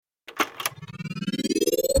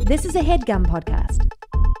This is a HeadGum podcast.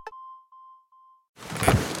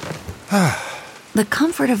 The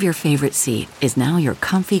comfort of your favorite seat is now your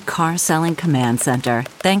comfy car-selling command center,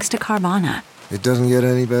 thanks to Carvana. It doesn't get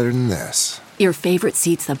any better than this. Your favorite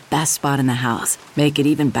seat's the best spot in the house. Make it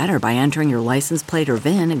even better by entering your license plate or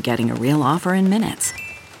VIN and getting a real offer in minutes.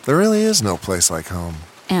 There really is no place like home.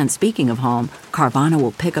 And speaking of home, Carvana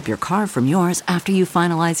will pick up your car from yours after you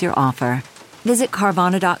finalize your offer. Visit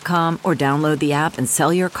Carvana.com or download the app and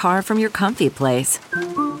sell your car from your comfy place.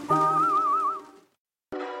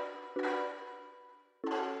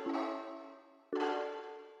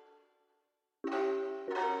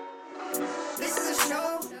 This is a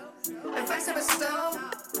show. Advice of a stone.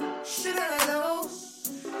 Should I let go?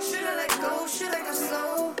 Should I let go? Should I go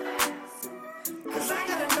slow? Cause I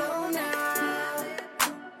gotta know now.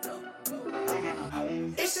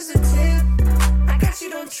 It's just a tip. I got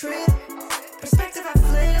you, don't trip. Perspective I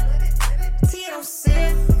flip. Tea I don't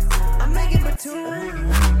sip. I'm making but two.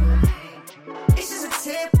 It's just a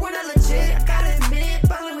tip. We're not legit. I gotta admit.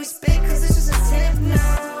 But when we spit, cause it's just a tip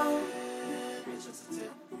now. It's just a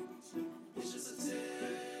tip.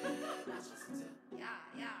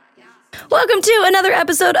 Welcome to another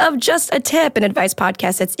episode of Just a Tip, an advice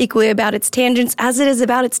podcast that's equally about its tangents as it is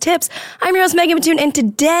about its tips. I'm your host, Megan Mattoon, and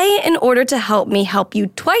today, in order to help me help you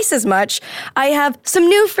twice as much, I have some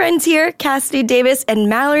new friends here, Cassidy Davis and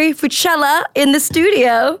Mallory Fuccella in the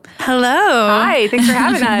studio. Hello. Hi, thanks for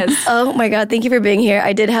having us. Oh my God, thank you for being here.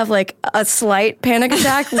 I did have like a slight panic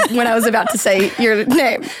attack when I was about to say your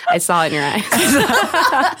name. I saw it in your eyes.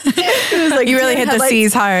 It was like, You really hit the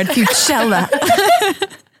C's hard. Fuccella.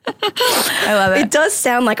 I love it. It does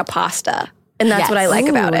sound like a pasta, and that's what I like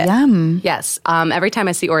about it. Yum. Yes. Every time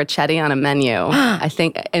I see orecchiette on a menu, I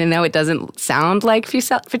think, and I know it doesn't sound like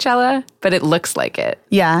Fuccella, but it looks like it.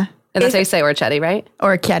 Yeah. And that's how you say orecchiette, right?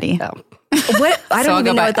 Or a kitty. Oh. What? I don't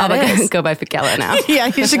even know what that is. Go by Fuccella now. Yeah,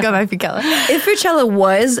 you should go by Fuccella. If Fuccella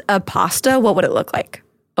was a pasta, what would it look like?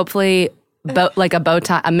 Hopefully, like a bow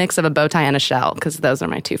tie, a mix of a bow tie and a shell, because those are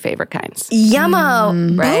my two favorite kinds.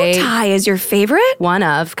 Yummo. Right. Bow tie is your favorite? One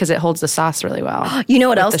of, because it holds the sauce really well. You know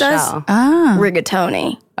what else the does? shell.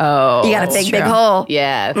 Rigatoni. Oh. You got a big hole.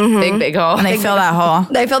 Yeah, big hole. And they fill that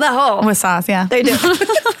hole They fill that hole. with sauce, yeah. They do.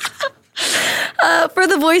 For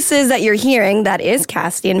the voices that you're hearing, that is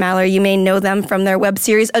Cassidy and Mallory. You may know them from their web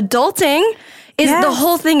series Adulting. Yes. The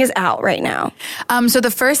whole thing is out right now. So the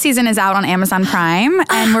first season is out on Amazon Prime,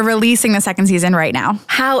 and we're releasing the second season right now.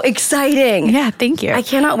 How exciting. Yeah, thank you. I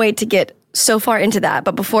cannot wait to get so far into that.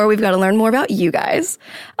 But before, we've got to learn more about you guys.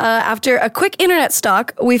 After a quick internet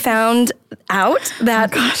stalk, we found out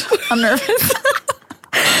that... I'm nervous.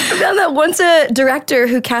 I found that once a director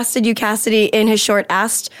who casted you, Cassidy, in his short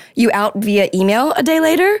asked you out via email a day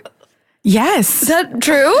later. Yes. Is that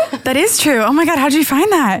true? That is true. Oh my God, how'd you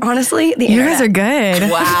find that? Honestly, the You internet. guys are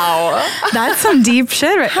good. Wow. That's some deep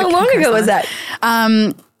shit. Right? How long ago was that?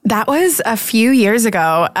 That was a few years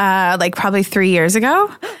ago, like probably 3 years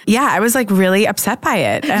ago. Yeah, I was like really upset by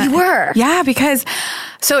it. You were? Yeah, because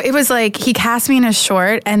so it was like he cast me in a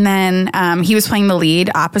short, and then he was playing the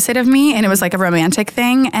lead opposite of me, and it was like a romantic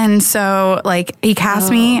thing. And so like he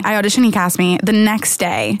cast me, I auditioned, he cast me. The next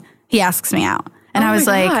day, he asks me out. And I was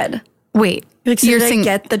like, wait. So you're did I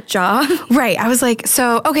get the job? Right. I was like,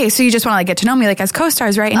 so, okay, so you just want to like get to know me like as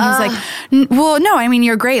co-stars, right? And he's like, well, no, I mean,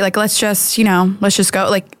 you're great. Like, let's just go.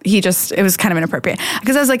 Like it was kind of inappropriate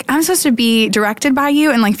because I was like, I'm supposed to be directed by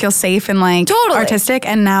you and like feel safe and like artistic.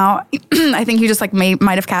 And now I think you just like might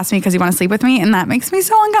have cast me because you want to sleep with me. And that makes me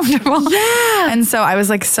so uncomfortable. Yeah. And so I was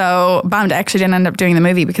like so bummed. I actually didn't end up doing the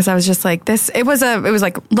movie because I was just like it was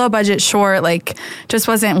like low budget, short, like just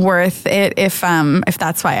wasn't worth it if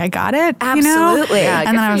that's why I got it. Absolutely. Yeah,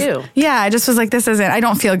 And then I just was like, I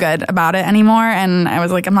don't feel good about it anymore. And I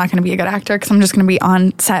was like, I'm not going to be a good actor because I'm just going to be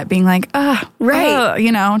on set being like,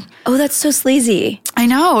 right. Oh, that's so sleazy. I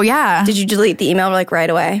know. Yeah. Did you delete the email like right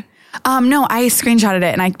away? No, I screenshotted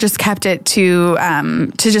it and I just kept it to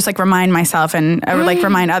just like remind myself and like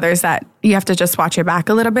remind others that you have to just watch your back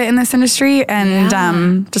a little bit in this industry and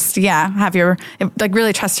have your like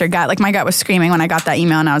really trust your gut. Like my gut was screaming when I got that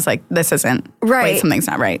email and I was like, this isn't right. Wait, something's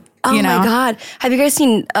not right. Oh my God. Have you guys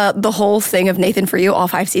seen the whole thing of Nathan For You, all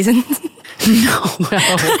 5 seasons? No.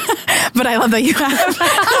 But I love that you have.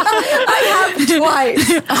 I have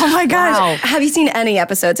twice. Oh my gosh. Wow. Have you seen any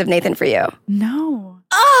episodes of Nathan For You? No.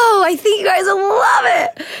 Oh, I think you guys will love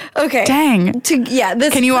it. Okay. Dang.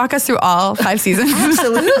 Can you walk us through all 5 seasons?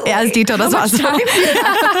 Absolutely. As detailed as possible.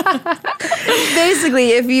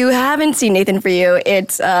 Basically, if you haven't seen Nathan For You,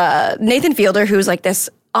 it's Nathan Fielder, who's like this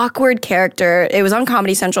awkward character. It was on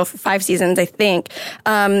Comedy Central for 5 seasons, I think.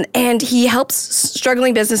 And he helps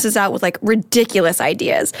struggling businesses out with like ridiculous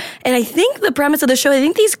ideas. And I think the premise of the show, I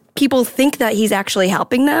think these people think that he's actually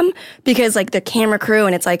helping them because like the camera crew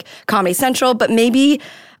and it's like Comedy Central, but maybe,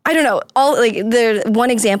 I don't know. The one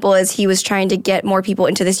example is he was trying to get more people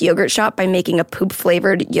into this yogurt shop by making a poop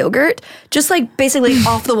flavored yogurt. Just like basically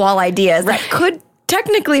off the wall ideas that could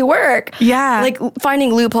technically work. Yeah. Like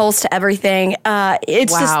finding loopholes to everything.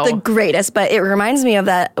 It's just the greatest. But it reminds me of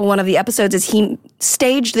that one of the episodes is he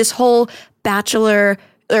staged this whole Bachelor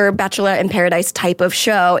or Bachelor in Paradise type of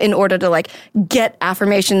show in order to like get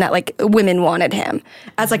affirmation that like women wanted him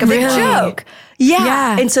as like a big joke.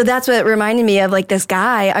 Yeah. And so that's what it reminded me of, like this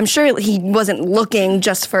guy. I'm sure he wasn't looking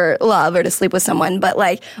just for love or to sleep with someone, but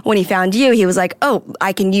like when he found you, he was like, oh,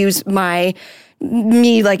 I can use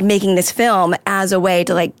me like making this film as a way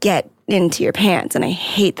to like get into your pants, and I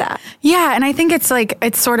hate that. Yeah, and I think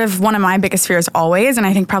it's sort of one of my biggest fears always, and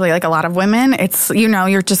I think probably like a lot of women, it's, you know,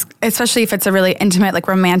 you're just, especially if it's a really intimate, like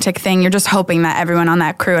romantic thing, you're just hoping that everyone on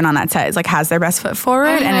that crew and on that set is like has their best foot forward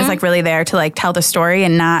and is like really there to like tell the story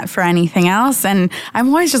and not for anything else. And I'm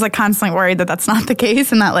always just like constantly worried that that's not the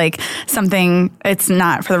case and that like something, it's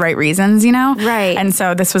not for the right reasons, you know? Right. And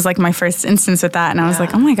so this was like my first instance with that, and I was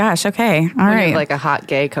like, oh my gosh, okay, all right. When you're like a hot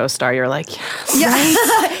gay co-star, you're like,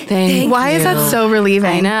 yes. Right? Why is that so relieving?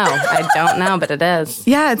 I know. I don't know, but it is.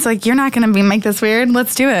 Yeah, it's like, you're not going to make this weird.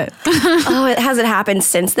 Let's do it. Has it happened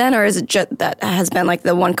since then, or is it just that has been like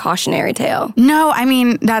the one cautionary tale? No, I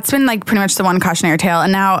mean, that's been like pretty much the one cautionary tale.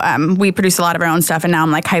 And now we produce a lot of our own stuff, and now I'm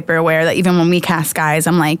like hyper aware that even when we cast guys,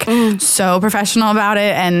 I'm like so professional about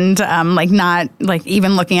it, and like not like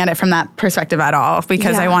even looking at it from that perspective at all,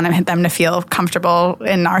 because I want them to feel comfortable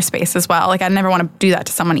in our space as well. Like I never want to do that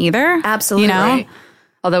to someone either. Absolutely. You know? Right.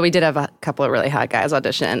 Although we did have a couple of really hot guys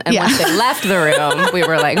audition. And once they left the room, we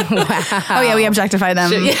were like, wow. Oh, yeah, we objectified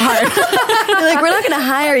them hard. You're like, we're not going to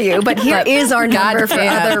hire you, but here is our number for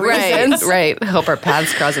other reasons. Right. Hope our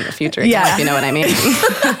paths cross in the future, if you know what I mean.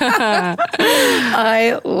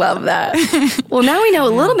 I love that. Well, now we know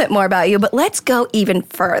a little bit more about you, but let's go even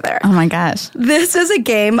further. Oh, my gosh. This is a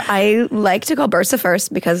game I like to call Burst of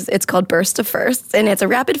First because it's called Burst of Firsts, and it's a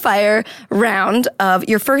rapid fire round of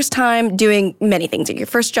your first time doing many things. Your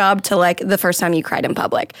first job to like the first time you cried in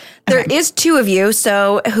public. There is 2 of you,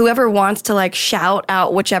 so whoever wants to like shout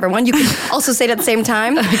out whichever one, you can also say it at the same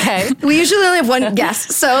time. Okay. We usually only have one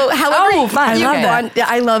guest, so however fun. you I love want.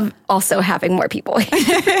 I love also having more people. Yeah,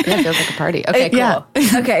 it feels like a party. Okay, cool. Yeah.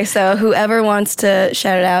 Okay, so whoever wants to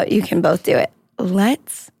shout it out, you can both do it.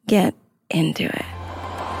 Let's get into it.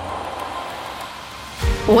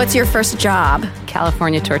 What's your first job?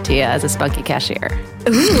 California tortilla as a spunky cashier.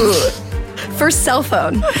 Ooh. First cell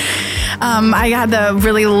phone. I had the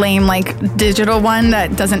really lame like digital one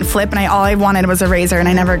that doesn't flip, and all I wanted was a razor, and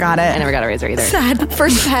I never got it. I never got a razor either. Sad.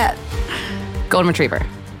 First pet. Golden retriever.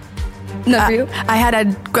 No, for you? I had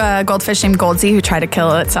a goldfish named Goldsy who tried to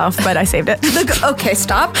kill itself, but I saved it. Okay,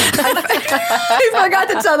 stop. I forgot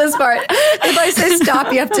to tell this part. If I say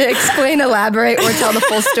stop, you have to explain, elaborate, or tell the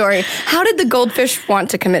full story. How did the goldfish want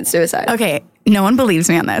to commit suicide? Okay. No one believes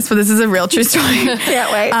me on this, but this is a real true story.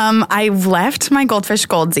 Can't wait. I left my goldfish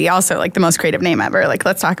Goldsy, also like the most creative name ever. Like,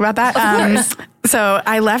 let's talk about that. Of course. So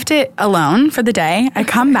I left it alone for the day. I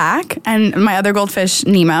come back, and my other goldfish,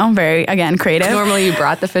 Nemo, very, again, creative. Normally you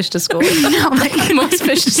brought the fish to school. No, like most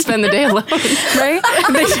fish just spend the day alone. Right?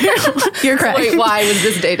 They do. You're correct. Wait, why was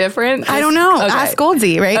this day different? I don't know. Okay. Ask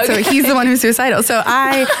Goldsy, right? Okay. So he's the one who's suicidal. So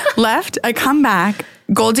I left. I come back.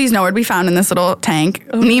 Goldsy's nowhere to be found in this little tank.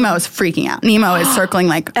 Nemo's freaking out. Nemo is circling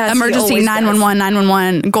like emergency 911,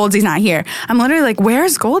 911. Goldsy's not here. I'm literally like,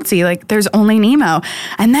 where's Goldsy? Like, there's only Nemo.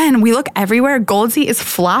 And then we look everywhere. Goldsy is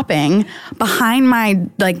flopping behind my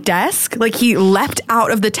like desk. Like he leapt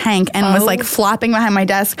out of the tank and was like flopping behind my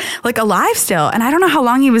desk, like alive still. And I don't know how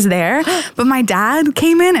long he was there, but my dad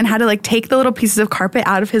came in and had to like take the little pieces of carpet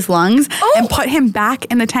out of his lungs and put him back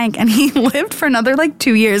in the tank. And he lived for another like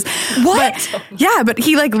 2 years. What? But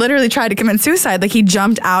he like literally tried to commit suicide. Like he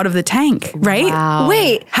jumped out of the tank, right? Wow.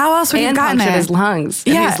 Wait, how else would he have gotten there? his lungs.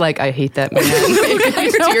 And he's like, I hate that man.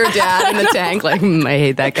 To your dad in the tank, like, I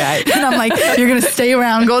hate that guy. And I'm like, you're going to stay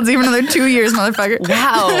around Goldsy for another 2 years, motherfucker.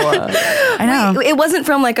 Wow. I know. It wasn't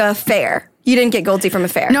from like a fair. You didn't get Goldie from a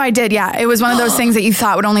fair? No, I did, yeah. It was one of those things that you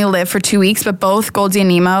thought would only live for 2 weeks, but both Goldie and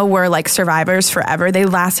Nemo were like survivors forever. They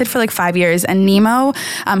lasted for like 5 years, and Nemo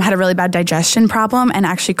had a really bad digestion problem and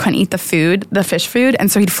actually couldn't eat the fish food,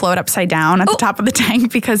 and so he'd float upside down at the top of the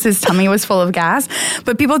tank because his tummy was full of gas.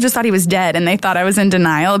 But people just thought he was dead, and they thought I was in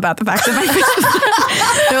denial about the fact that my fish was dead.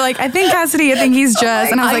 They're like, I think Cassidy, I think he's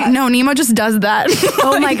just, and I was like, no, Nemo just does that.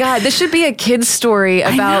 Oh my God, this should be a kid's story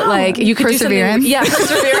about like you could Perseverance. do something,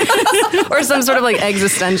 perseverance, or some sort of like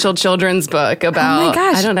existential children's book about. Oh my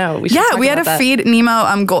gosh. I don't know. We had to feed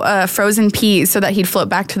Nemo frozen peas so that he'd float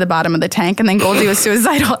back to the bottom of the tank, and then Goldie was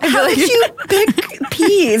suicidal. How did you pick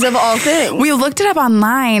peas of all things? We looked it up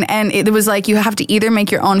online, and it was like you have to either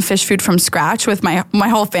make your own fish food from scratch. With my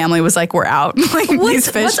whole family was like, we're out. Like these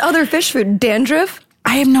fish. What's other fish food? Dandruff?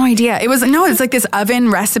 I have no idea. It's like this oven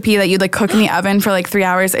recipe that you'd like cook in the oven for like 3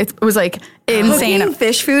 hours. It was like insane. Cooking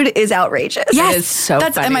fish food is outrageous. Yes, it is so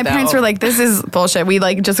funny, and my parents were like, this is bullshit. We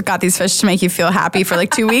like just got these fish to make you feel happy for like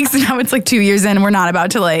 2 weeks, and now it's like 2 years in and we're not about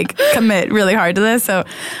to like commit really hard to this. So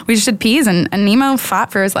we just did peas, and Nemo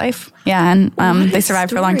fought for his life. Yeah, and they survived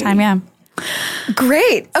for a long time, yeah.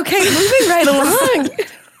 Great. Okay, moving right along.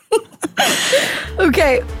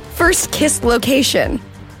 Okay, first kiss location.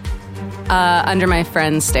 Under my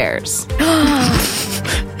friend's stairs. I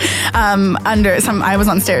was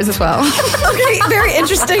on stairs as well. Okay, very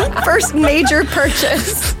interesting. First major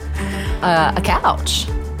purchase. A couch.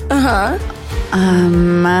 I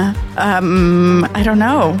don't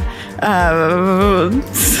know.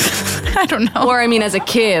 I don't know. Or I mean, as a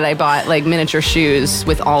kid, I bought like miniature shoes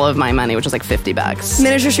with all of my money, which was like $50.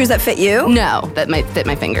 Miniature shoes that fit you? No, that might fit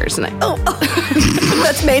my fingers. And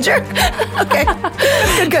That's major. Okay,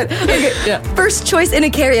 good. Okay. Yeah. First choice in a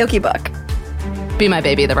karaoke book. Be My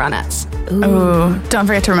Baby, the Ronettes. Oh, don't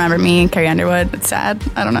forget to remember me, Carrie Underwood. It's sad.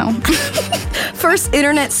 I don't know. First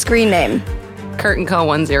internet screen name. Curtain Call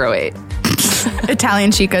 108.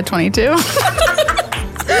 Italian Chica 22.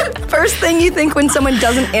 First thing you think when someone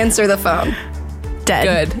doesn't answer the phone.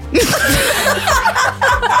 Dead. Good.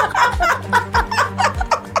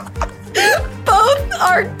 Both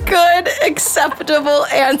are good, acceptable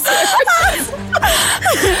answers.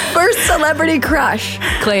 First celebrity crush.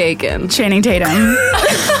 Clay Aiken. Channing Tatum.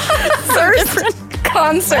 First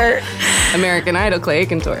concert. American Idol Clay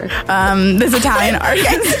Aiken tour. This Italian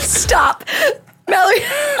artist. Stop. Mallory,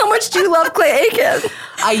 how much do you love Clay Aiken?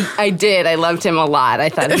 I did. I loved him a lot. I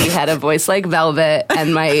thought he had a voice like velvet,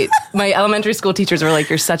 and my elementary school teachers were like,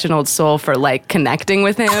 "You're such an old soul for like connecting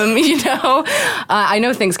with him." You know, I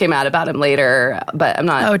know things came out about him later, but I'm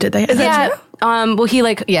not. Oh, did they? Is that true? Well, he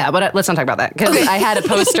but let's not talk about that, because I had a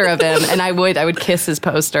poster of him, and I would kiss his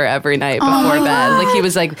poster every night before bed. Like he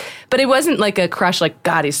was like, but it wasn't like a crush. Like,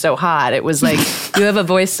 God, he's so hot. It was like, you have a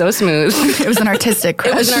voice so smooth. It was an artistic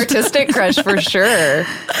crush. It was an artistic crush for sure.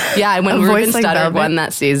 Yeah, and when Ruben Studdard won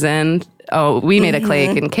that season, we made a Clay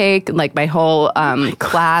Aiken cake. Like my whole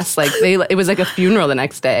class, like it was like a funeral the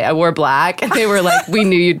next day. I wore black, and they were like, "We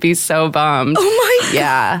knew you'd be so bummed." Oh my God.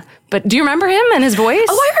 Yeah. But do you remember him and his voice?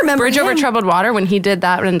 Oh, I remember Bridge him. Over Troubled Water, when he did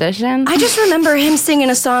that rendition. I just remember him singing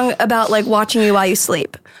a song about like watching you while you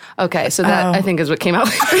sleep. Okay, so that I think is what came out.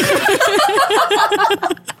 Okay,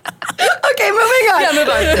 moving on. Yeah, move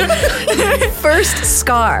on. First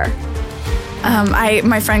scar.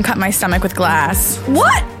 My friend cut my stomach with glass.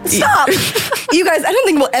 What? Stop. You guys, I don't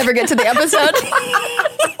think we'll ever get to the episode.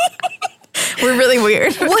 We're really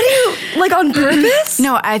weird. What do you, like on purpose?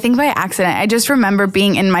 No, I think by accident. I just remember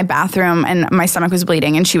being in my bathroom and my stomach was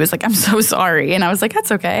bleeding, and she was like, "I'm so sorry." And I was like,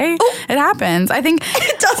 "That's okay. It happens." I think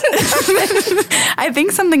It doesn't happen. I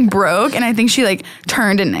think something broke, and I think she like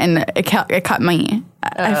turned and it cut me.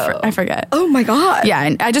 I forget. Oh my God. Yeah,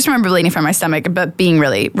 and I just remember bleeding from my stomach, but being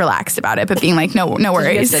really relaxed about it, but being like, no Did you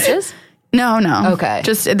worries. get stitches? No. Okay.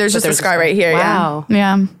 There's just a scar right here. Wow.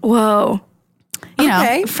 Yeah. Whoa. You know,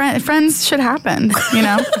 Okay. friends should happen. You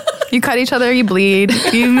know, you cut each other, you bleed,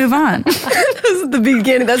 you move on. This is the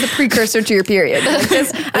beginning. That's a precursor to your period. Like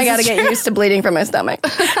this, I got to get used to bleeding from my stomach.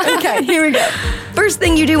 Okay, here we go. First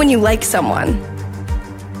thing you do when you like someone.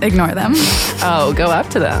 Ignore them. Oh, go up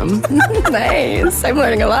to them. Nice. I'm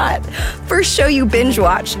learning a lot. First show you binge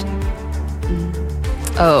watched.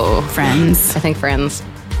 Oh, Friends. I think Friends.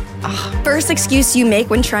 First excuse you make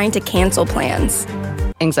when trying to cancel plans.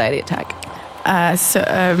 Anxiety attack. So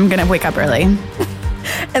I'm gonna wake up early.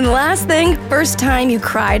 And the last thing, first time you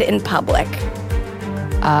cried in public.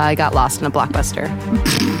 I got lost in a Blockbuster.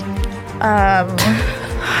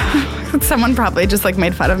 Someone probably just like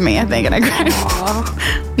made fun of me, I think, and I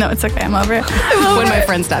cried. No, it's okay. I'm over it. When my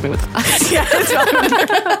friend stabbed me with glass.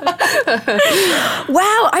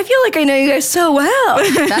 Wow, I feel like I know you guys so well.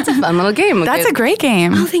 That's a fun little game. That's a great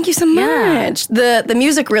game. Oh, thank you so much. The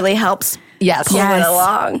music really helps. Yes. Pull it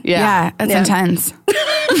along. Yeah, it's intense.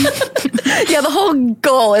 Yeah, the whole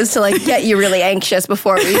goal is to like get you really anxious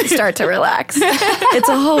before we start to relax. It's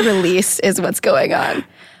a whole release is what's going on.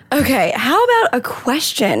 Okay, how about a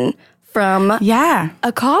question from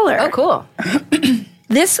a caller? Oh, cool.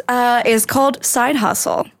 This is called Side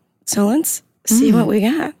Hustle. So let's see what we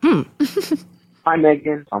got. Hi,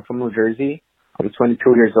 Megan. I'm from New Jersey. I'm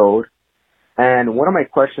 22 years old. And one of my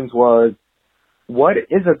questions was, what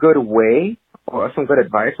is a good way or some good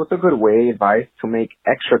advice? What's a good advice to make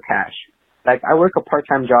extra cash? Like, I work a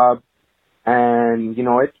part-time job and, you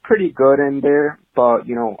know, it's pretty good in there, but,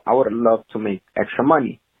 you know, I would love to make extra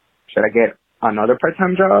money. Should I get another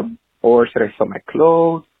part-time job or should I sell my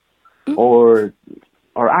clothes or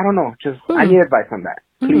I don't know. Just, I need advice on that,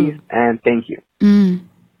 please. And thank you.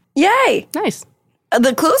 Yay. Nice.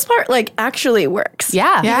 The clothes part, like, actually works.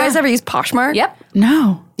 Yeah. You guys ever use Poshmark? Yep.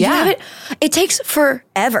 No. You have it? It takes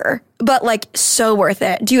forever, but, like, so worth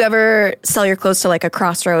it. Do you ever sell your clothes to, like, a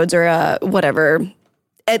Crossroads or a whatever,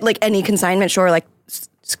 at, like, any consignment store, like,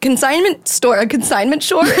 a consignment store?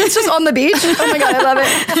 It's just on the beach. Oh, my God, I love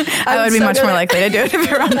it. I would be much more likely to do it if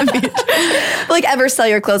you're on the beach. Like, ever sell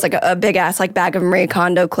your clothes, like, a big-ass, like, bag of Marie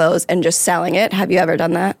Kondo clothes and just selling it? Have you ever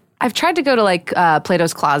done that? I've tried to go to like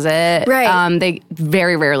Plato's Closet. Right. They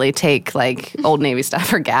very rarely take like Old Navy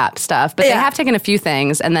stuff or Gap stuff, but they have taken a few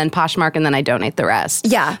things and then Poshmark and then I donate the rest.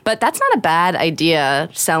 Yeah. But that's not a bad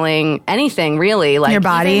idea, selling anything really. Like your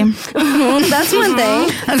body. That's one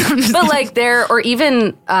thing. But like or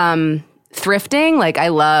even thrifting. Like I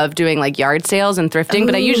love doing like yard sales and thrifting,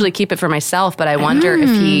 but I usually keep it for myself. But I wonder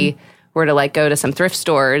if he were to like go to some thrift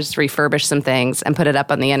stores, refurbish some things and put it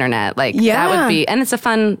up on the internet. Like that would be, and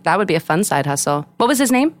that would be a fun side hustle. What was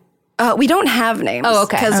his name? We don't have names. Oh,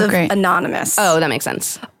 okay. Because of great. anonymous. Oh, that makes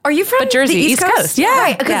sense. Are you from Jersey, the East Coast? Yeah.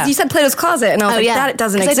 Right, because you said Plato's Closet, and I was like, that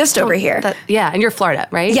doesn't exist over here. And you're Florida,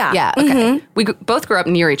 right? Yeah. Yeah, okay. We both grew up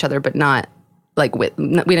near each other, but not like we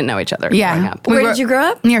didn't know each other. Yeah. Where did you grow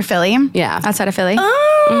up? Near Philly. Yeah. Outside of Philly.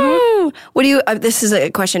 Oh. What do you, this is a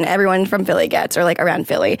question everyone from Philly gets, or like around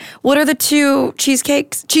Philly. What are the two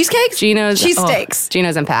cheesecakes? Cheesecakes? Gino's. Cheesesteaks.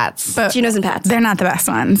 Gino's and Pat's. But Gino's and Pat's. They're not the best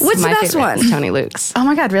ones. What's the best one? Tony Luke's. Oh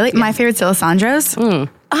my God, really? My favorite's D'Alessandro's.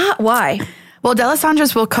 Why? Well,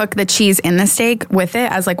 D'Alessandro's will cook the cheese in the steak with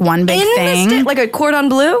it as like one big thing. The steak? Like a cordon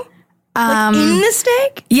bleu? Like in the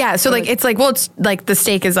steak? Yeah, so like it's like the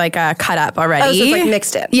steak is like cut up already. Oh, so it's like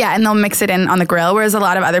mixed in. Yeah, and they'll mix it in on the grill, whereas a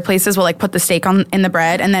lot of other places will like put the steak in the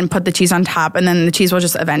bread and then put the cheese on top, and then the cheese will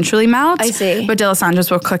just eventually melt. I see. But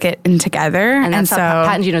D'Alessandro's will cook it in together. And that's how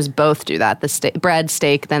Pat and Gino's both do that. The bread,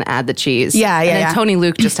 steak, then add the cheese. Yeah. And then Tony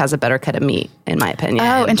Luke just has a better cut of meat, in my opinion.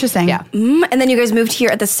 Oh, interesting. Yeah. And then you guys moved here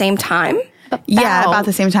at the same time? About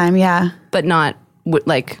the same time, yeah. But not,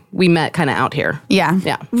 like, we met kind of out here. Yeah.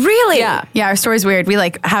 Yeah. Really? Yeah. Yeah, our story's weird. We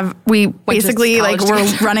basically like were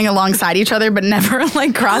running alongside each other, but never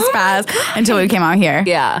like crossed paths until we came out here.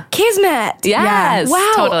 Yeah. Kismet. Yes.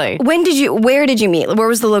 Wow. Totally. Where did you meet? Where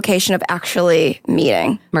was the location of actually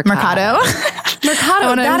meeting? Mercado.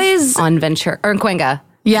 Mercado. That is on Ventura, or in Cuenca.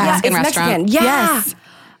 Yeah. Mexican it's restaurant. Mexican. Yeah. Yes.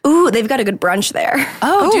 Ooh, they've got a good brunch there.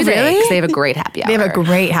 Oh, do they? really? 'Cause they have a great happy hour. They have a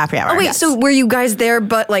great happy hour. Oh, wait, so were you guys there,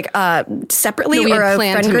 but like separately No, we or had a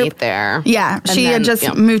planned friend to group? meet there. Yeah, she had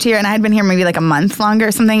just moved here, and I had been here maybe like a month longer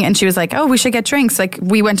or something. And she was like, "Oh, we should get drinks." Like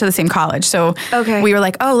we went to the same college, so we were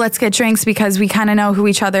like, "Oh, let's get drinks because we kind of know who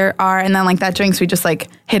each other are." And then like that drinks, we just like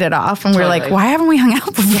hit it off, and we were like, "Why haven't we hung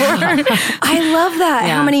out before?" I love that.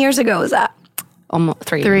 Yeah. How many years ago was that? Almost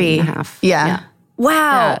 3.5. Yeah. Wow.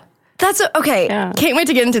 Yeah. That's okay. Yeah. Can't wait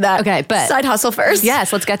to get into that. Okay, but side hustle first.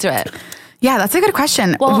 Yes, let's get to it. Yeah, that's a good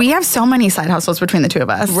question. Well, we have so many side hustles between the two of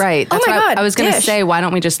us. Right. Oh That's my why God, I was going to dish. say, why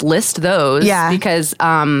don't we just list those? Yeah. Because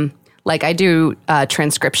like I do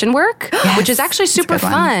transcription work, which is actually super good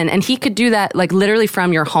one. fun. And he could do that like literally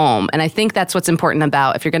from your home. And I think that's what's important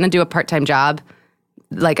about if you're going to do a part-time job,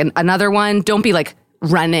 like another one, don't be like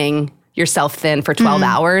running yourself thin for 12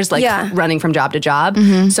 hours, like running from job to job.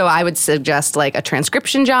 So I would suggest like a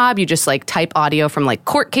transcription job. You just like type audio from like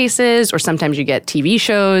court cases, or sometimes you get TV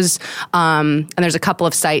shows. And there's a couple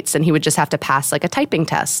of sites, and he would just have to pass like a typing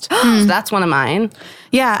test. So that's one of mine.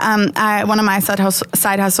 Yeah, one of my side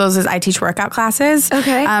hustles is I teach workout classes.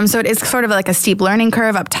 Okay. So it is sort of like a steep learning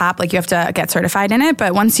curve up top. Like you have to get certified in it,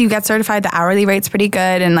 but once you get certified, the hourly rate's pretty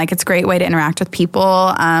good, and like it's a great way to interact with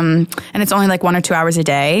people. And it's only like 1 or 2 hours a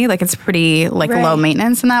day. Like it's pretty like low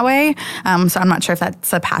maintenance in that way. So I'm not sure if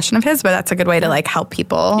that's a passion of his, but that's a good way to like help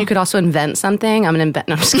people. You could also invent something. I'm I'm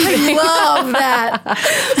just kidding. Love that.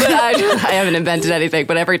 But I haven't invented anything.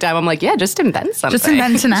 But every time I'm like, yeah, just invent something. Just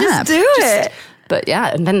invent an app. Just do it. But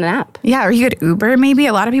yeah, invent an app. Yeah, or you could Uber maybe.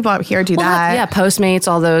 A lot of people out here do that. Yeah, Postmates,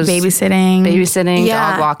 all those. Babysitting,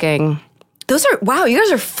 dog walking. Those are, wow, you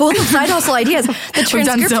guys are full of side hustle ideas. The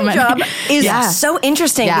transcription job is so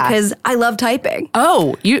interesting because I love typing.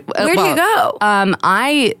 Oh, where do you go?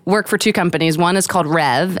 I work for 2 companies. One is called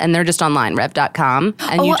Rev, and they're just online, rev.com.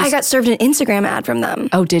 And I got served an Instagram ad from them.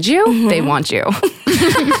 Oh, did you? Mm-hmm. They want you.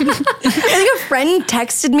 I think a friend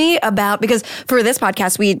texted me about, because for this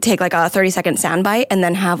podcast, we take like a 30-second soundbite and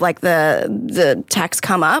then have like the text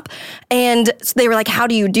come up. And so they were like, how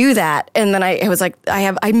do you do that? And then I was like,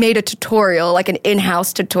 I made a tutorial, like an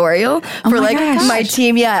in-house tutorial for my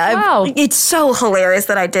team. Yeah. Wow. It's so hilarious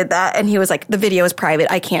that I did that. And he was like, the video is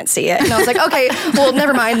private. I can't see it. And I was like, okay, well,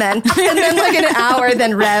 never mind then. And then like in an hour,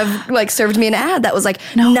 then Rev like served me an ad that was like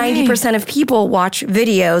 90% of people watch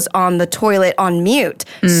videos on the toilet on mute.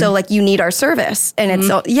 So like you need our service. And it's,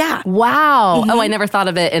 Wow. Oh, I never thought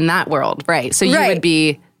of it in that world. Right. So you would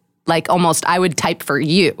be like almost, I would type for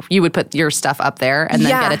you. You would put your stuff up there and then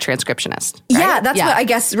get a transcriptionist. Right? Yeah, that's what I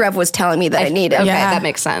guess Rev was telling me that I needed. Okay, that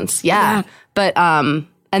makes sense. Yeah. But, and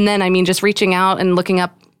then, I mean, just reaching out and looking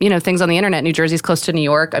up, things on the internet. New Jersey's close to New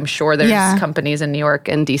York. I'm sure there's companies in New York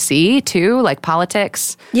and DC too, like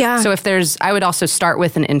politics. Yeah. So I would also start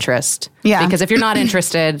with an interest. Yeah. Because if you're not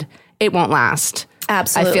interested, it won't last.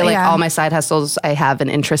 Absolutely. I feel like all my side hustles, I have an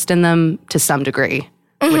interest in them to some degree,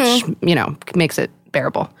 which, makes it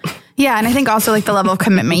bearable. Yeah, and I think also like the level of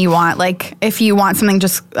commitment you want. Like if you want something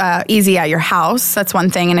just easy at your house, that's one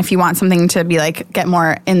thing. And if you want something to be like get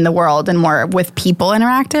more in the world and more with people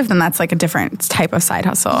interactive, then that's like a different type of side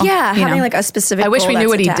hustle. Yeah, having like a specific I wish we knew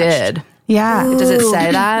what attached. he did. Yeah. Does it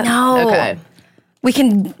say that? No. Okay. We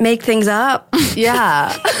can make things up.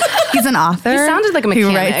 Yeah. He's an author. He sounded like a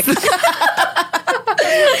mechanic.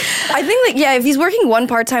 I think if he's working one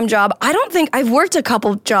part-time job, I don't think I've worked a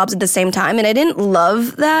couple jobs at the same time, and I didn't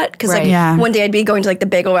love that because one day I'd be going to like the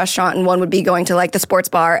bagel restaurant and one would be going to like the sports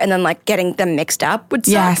bar, and then like getting them mixed up would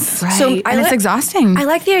suck. Yes, right. So it's exhausting. I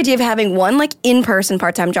like the idea of having one like in-person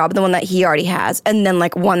part-time job, the one that he already has, and then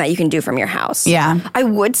like one that you can do from your house. Yeah. I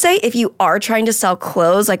would say if you are trying to sell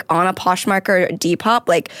clothes like on a Poshmark or Depop,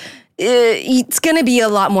 like it's going to be a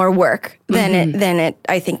lot more work than it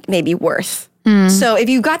I think maybe worth. So if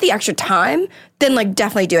you got the extra time, then like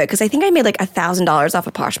definitely do it. Because I think I made like $1,000 off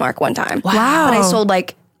of Poshmark one time. Wow. But I sold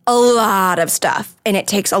like a lot of stuff and it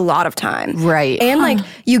takes a lot of time. Right. And like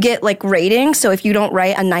you get like ratings. So if you don't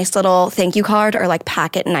write a nice little thank you card or like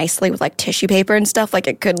pack it nicely with like tissue paper and stuff, like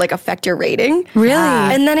it could like affect your rating. Really?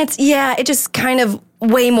 And then it just kind of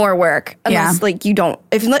way more work unless like you don't,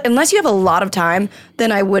 unless you have a lot of time,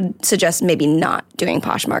 then I would suggest maybe not doing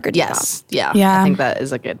Poshmark or Depop. Yes. Yeah. I think that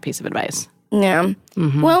is a good piece of advice. Yeah.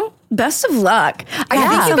 Mm-hmm. Well, best of luck. I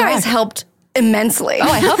think you guys helped immensely.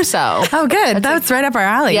 Oh, I hope so. Oh, good. That's right up our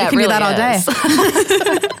alley. Yeah, we can really do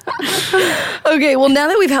that all day. Okay, well, now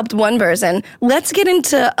that we've helped one person, let's get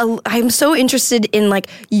into, I'm so interested in like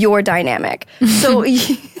your dynamic. So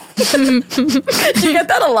you get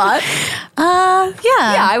that a lot?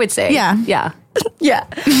 Yeah. Yeah, I would say. Yeah. Yeah. Yeah.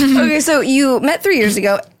 Okay, so you met 3 years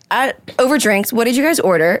ago. Over drinks, what did you guys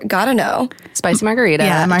order? Gotta know. Spicy margarita.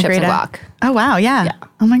 Yeah, margarita. Chips and guac. Oh, wow. Yeah.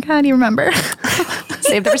 Oh, my God. You remember?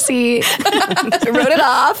 Save the receipt. Wrote it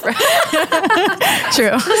off.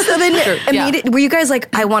 True. So then, were you guys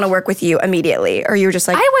like, I want to work with you immediately? Or you were just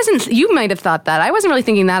like... You might have thought that. I wasn't really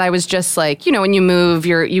thinking that. I was just like, when you move,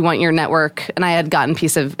 you want your network. And I had gotten a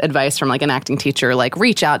piece of advice from like an acting teacher, like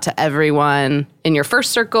reach out to everyone in your first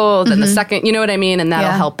circle, then the second, you know what I mean? And that'll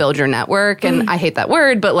help build your network. And I hate that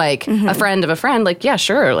word, but like a friend of a friend, like, yeah,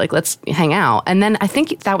 sure. Like, let's hang out. And then I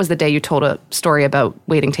think that was the day you told a story about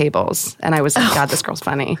waiting tables. And I was like, God, this girl's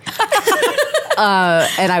funny.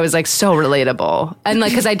 And I was like, so relatable. And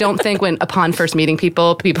like, because I don't think upon first meeting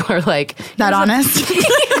people are like... Not honest?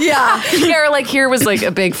 Yeah. Or like, here was like a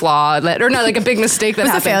big flaw, or no, like a big mistake that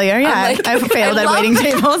happened. It was a failure, yeah. Like, I failed at waiting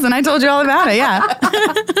tables and I told you all about it, yeah.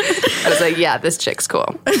 I was like, yeah, this chick's cool.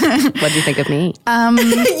 What'd you think of me?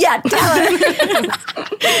 Yeah, tell her.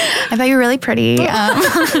 I thought you were really pretty.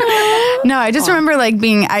 No, I just remember like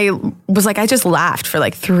I just laughed for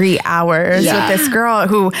like 3 hours with this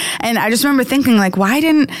girl and I just remember thinking like,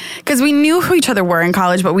 because we knew who each other were in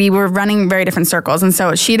college, but we were running very different circles. And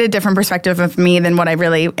so she had a different perspective of me than what I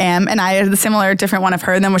really am, and I have the similar, different one of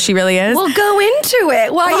her than what she really is. Well, go into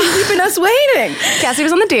it. Why are you keeping us waiting? Cassie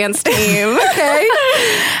was on the dance team. Okay.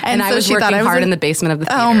 And I was working hard in the basement of the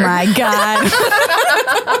theater. Oh my God.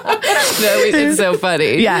 It's so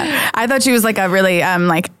funny. Yeah. I thought she was like a really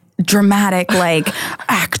dramatic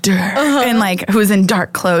actor and who's in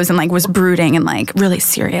dark clothes and was brooding and really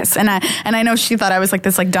serious, and I know she thought I was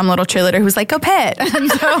this dumb little cheerleader who was go Pitt,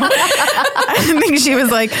 and so I think she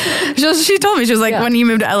was she told me she was when you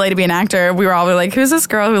moved to LA to be an actor, we were all who's this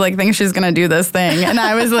girl who thinks she's gonna do this thing, and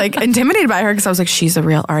I was intimidated by her because I was she's a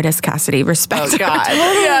real artist, Cassidy, respect. Oh God.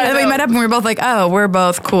 And we met up and we were both oh, we're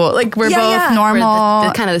both cool, we're both normal,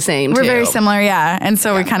 we're kind of the same. We're too. very similar, yeah, and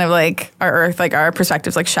so we kind of our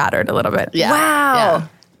perspectives shattered a little bit. Yeah. Wow. Yeah.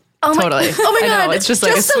 Oh my, totally. Oh my God. Know, it's just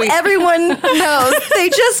so sweet... everyone knows, they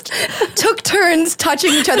just took turns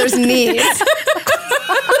touching each other's knees.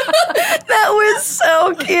 That was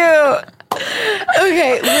so cute.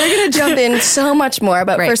 Okay, we're going to jump in so much more,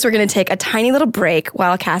 but first we're going to take a tiny little break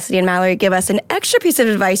while Cassidy and Mallory give us an extra piece of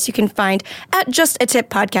advice you can find at Just a Tip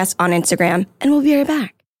Podcast on Instagram, and we'll be right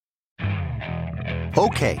back.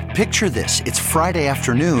 Okay, picture this. It's Friday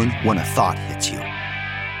afternoon when a thought hits you.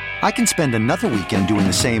 I can spend another weekend doing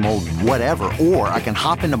the same old whatever, or I can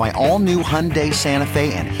hop into my all-new Hyundai Santa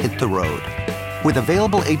Fe and hit the road. With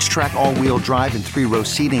available H-Track all-wheel drive and 3-row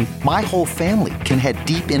seating, my whole family can head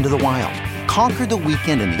deep into the wild. Conquer the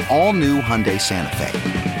weekend in the all-new Hyundai Santa Fe.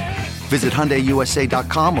 Visit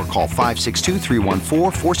HyundaiUSA.com or call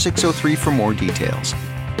 562-314-4603 for more details.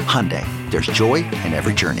 Hyundai, there's joy in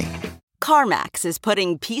every journey. CarMax is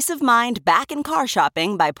putting peace of mind back in car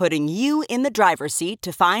shopping by putting you in the driver's seat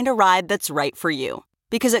to find a ride that's right for you.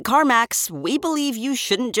 Because at CarMax, we believe you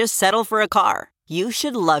shouldn't just settle for a car. You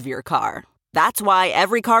should love your car. That's why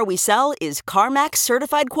every car we sell is CarMax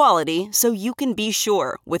certified quality, so you can be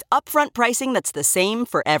sure with upfront pricing that's the same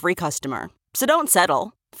for every customer. So don't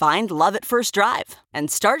settle. Find love at first drive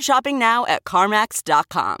and start shopping now at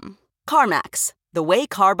CarMax.com. CarMax, the way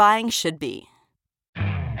car buying should be.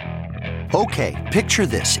 Okay, picture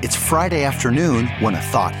this. It's Friday afternoon when a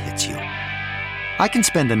thought hits you. I can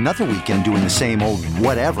spend another weekend doing the same old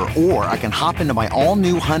whatever, or I can hop into my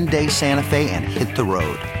all-new Hyundai Santa Fe and hit the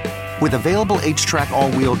road. With available H-Track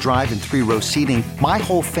all-wheel drive and 3-row seating, my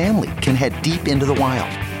whole family can head deep into the wild.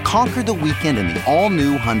 Conquer the weekend in the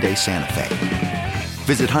all-new Hyundai Santa Fe.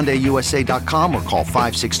 Visit HyundaiUSA.com or call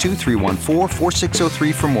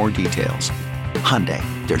 562-314-4603 for more details. Hyundai,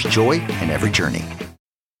 there's joy in every journey.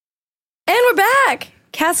 And we're back.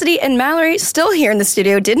 Cassidy and Mallory still here in the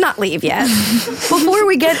studio, did not leave yet. Before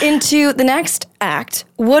we get into the next act,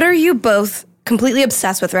 what are you both completely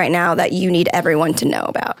obsessed with right now that you need everyone to know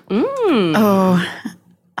about?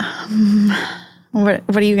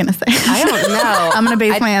 What are you going to say? I don't know. I'm going to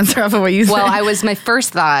base my answer off of what you said. Well, my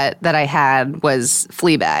first thought that I had was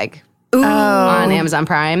Fleabag. On Amazon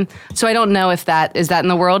Prime. So I don't know if is that in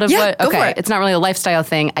the world of what? Go for it. It's not really a lifestyle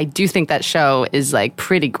thing. I do think that show is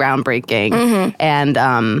pretty groundbreaking,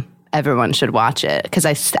 and everyone should watch it because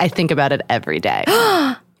I think about it every day.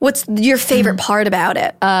 What's your favorite part about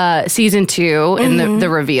it? Season 2 and the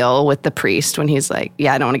reveal with the priest when he's I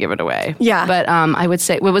don't want to give it away. Yeah. But I would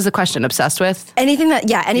say, what was the question? Obsessed with? Anything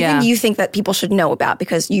you think that people should know about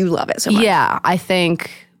because you love it so much. Yeah, I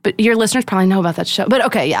think... But your listeners probably know about that show. But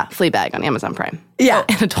okay, yeah, Fleabag on Amazon Prime. Yeah.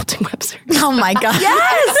 An adulting web series. Oh my God.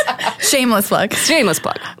 Yes! Shameless plug. Shameless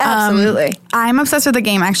plug. Absolutely. I'm obsessed with a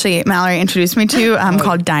game actually Mallory introduced me to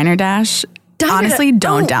called Diner Dash. Honestly,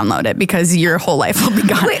 don't download it because your whole life will be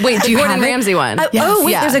gone. Wait, do you have Gordon Ramsay one?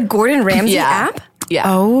 There's a Gordon Ramsay app? Yeah.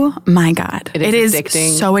 Oh my God. It is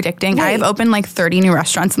addicting. So addicting. I have opened 30 new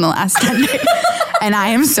restaurants in the last 10 days. And I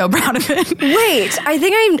am so proud of it. Wait, I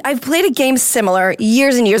think I've played a game similar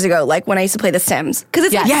years and years ago, when I used to play The Sims. Because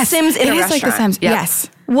it's like Sims in a restaurant. It is like The Sims. Yep. Yes.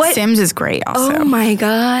 What? Sims is great also. Oh my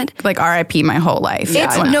God. RIP my whole life.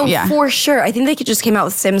 For sure. I think they just came out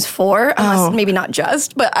with Sims 4, unless maybe not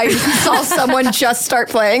just, but I saw someone just start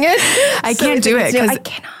playing it. I can't do it because I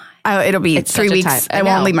cannot. It'll be 3 weeks. I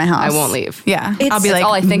won't leave my house. I won't leave. Yeah. I'll be that's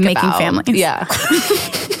all I think making about. families. Yeah.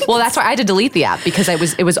 Well, that's why I had to delete the app because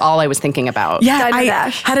it was all I was thinking about. Yeah, I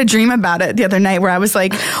had a dream about it the other night where I was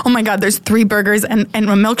like, oh my God, there's 3 burgers and a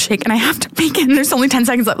milkshake and I have to make it and there's only 10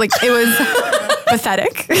 seconds left. It was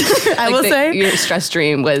pathetic, I will say. Your stress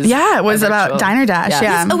dream was... Yeah, it was about Diner Dash,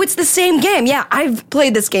 yeah. Oh, it's the same game. Yeah, I've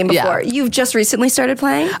played this game before. You've just recently started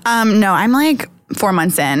playing? No, I'm 4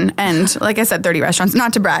 months in. And like I said, 30 restaurants,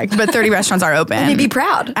 not to brag, but 30 restaurants are open. You'd be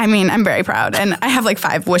proud. I mean, I'm very proud. And I have like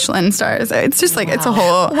 5 Michelin stars. It's just like, it's a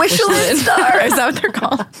whole... Michelin star. Is that what they're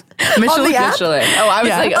called? Michelin. Michelin. Oh, I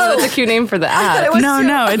was like, that's a cute name for the app.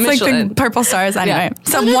 No, it's Michelin. like the purple stars anyway.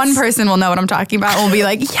 So one person will know what I'm talking about and will be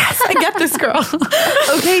like, yes, I get this girl.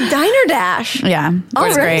 Okay, Diner Dash. Yeah.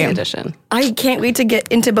 All right. Edition. I can't wait to get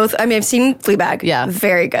into both. I mean, I've seen Fleabag. Yeah.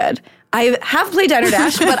 Very good. I have played Diner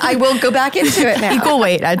Dash, but I will go back into it now. Equal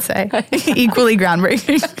weight, I'd say. Equally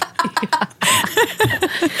groundbreaking.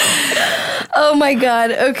 Oh my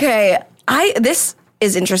God. Okay. This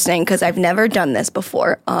is interesting because I've never done this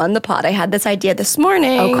before on the pod. I had this idea this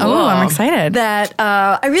morning. Oh, cool. I'm excited. That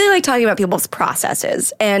I really like talking about people's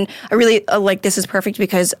processes. And I really like this is perfect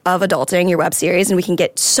because of Adulting, your web series, and we can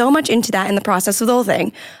get so much into that in the process of the whole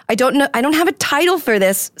thing. I don't have a title for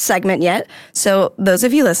this segment yet. So those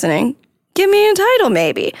of you listening, give me a title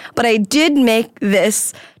maybe. But I did make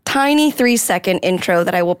this tiny 3-second intro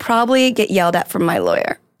that I will probably get yelled at from my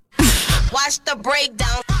lawyer. Watch the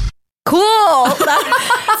breakdown. Cool.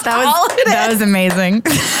 That was amazing.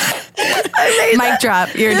 Mic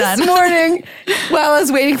drop. You're done. This morning, while I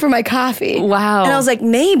was waiting for my coffee. Wow. And I was like,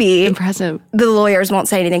 maybe impressive. The lawyers won't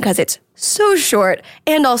say anything because it's so short.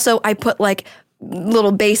 And also, I put like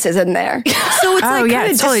little basses in there. So it's like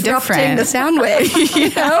kind of totally disrupting different. the sound wave. You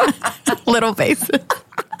know? Little basses.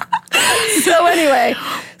 So anyway,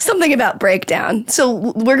 something about breakdown.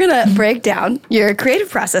 So we're going to break down your creative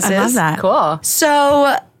processes. I love that. Cool.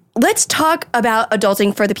 So let's talk about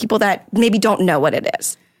adulting for the people that maybe don't know what it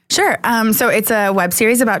is. Sure. So it's a web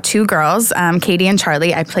series about 2 girls, Katie and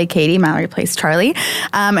Charlie. I play Katie, Mallory plays Charlie.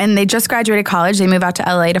 And they just graduated college. They move out to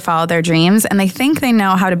LA to follow their dreams. And they think they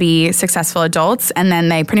know how to be successful adults. And then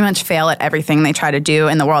they pretty much fail at everything they try to do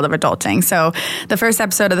in the world of adulting. So the first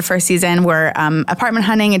episode of the first season, we're apartment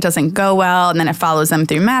hunting. It doesn't go well. And then it follows them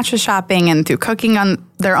through mattress shopping and through cooking on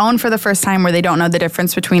their own for the first time where they don't know the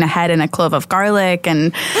difference between a head and a clove of garlic.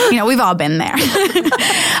 And, we've all been there.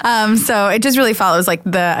 So it just really follows like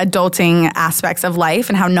the adulting aspects of life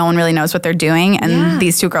and how no one really knows what they're doing. And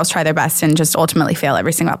these 2 girls try their best and just ultimately fail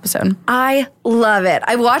every single episode. I love it.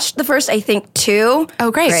 I watched the first, I think, 2.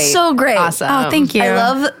 Oh, great. So great. Awesome. Oh, thank you. I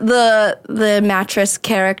love the mattress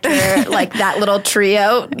character, like that little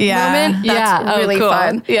trio moment. That's really cool.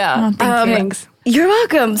 fun. Yeah. Thanks. You're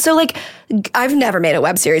welcome. So, like, I've never made a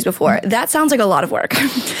web series before. That sounds like a lot of work.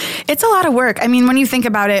 It's a lot of work. I mean, when you think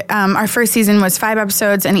about it, our first season was 5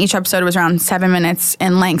 episodes, and each episode was around 7 minutes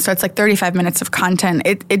in length. So it's like 35 minutes of content.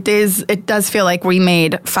 It does feel like we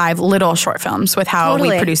made 5 little short films with how we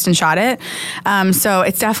produced and shot it. So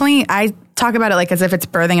it's definitely, I talk about it like as if it's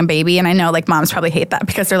birthing a baby. And I know like moms probably hate that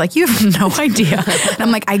because they're like, you have no idea. And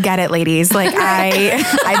I'm like, I get it, ladies. Like I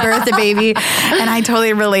birthed a baby and I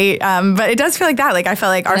totally relate. But it does feel like that. Like I felt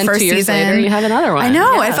like our first 2 years season. later, you have another one. I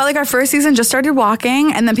know. Yeah. I felt like our first season just started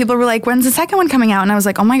walking and then people were like, when's the second one coming out? And I was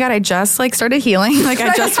like, oh my God, I just like started healing. Like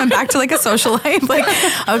I just went back to like a social life. Like,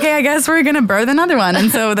 okay, I guess we're going to birth another one.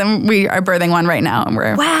 And so then we are birthing one right now. And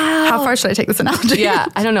we're, wow. How far should I take this analogy? Yeah,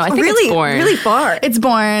 I don't know. I think really, it's born. really far. It's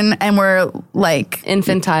born and we're like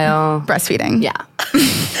infantile breastfeeding. Yeah.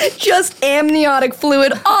 Just amniotic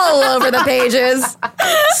fluid all over the pages.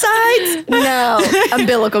 Sides? No.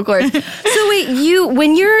 Umbilical cord. So wait,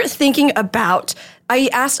 when you're thinking about, I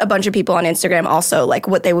asked a bunch of people on Instagram also like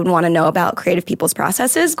what they would want to know about creative people's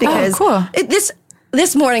processes because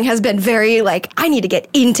this morning has been very like, I need to get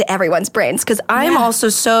into everyone's brains because I'm also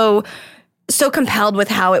so compelled with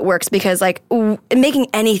how it works because like making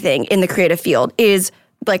anything in the creative field is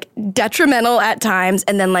like detrimental at times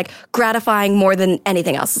and then like gratifying more than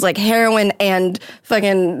anything else. It's like heroin and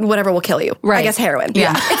fucking whatever will kill you. Right. I guess heroin.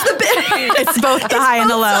 Yeah. It's both the high and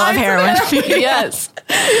the low of heroin. Yes.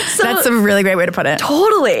 So, that's a really great way to put it.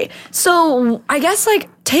 Totally. So I guess like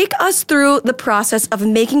take us through the process of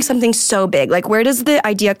making something so big. Like where does the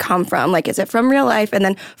idea come from? Like is it from real life? And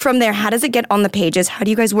then from there, how does it get on the pages? How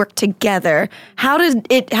do you guys work together? How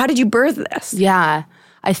did you birth this? Yeah.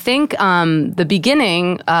 I think the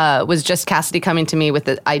beginning was just Cassidy coming to me with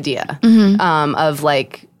the idea of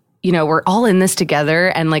like, we're all in this together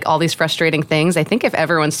and like all these frustrating things. I think if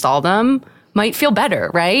everyone saw them, might feel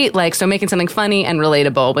better, right? Like, so making something funny and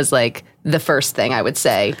relatable was like the first thing I would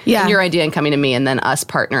say. Yeah. And your idea and coming to me and then us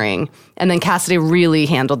partnering. And then Cassidy really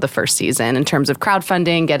handled the first season in terms of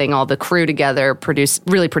crowdfunding, getting all the crew together,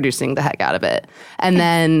 really producing the heck out of it. And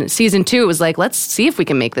then season 2, it was like, let's see if we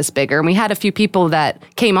can make this bigger. And we had a few people that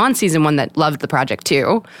came on season 1 that loved the project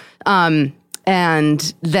too.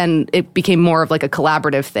 And then it became more of like a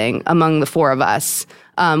collaborative thing among the 4 of us.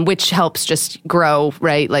 Which helps just grow,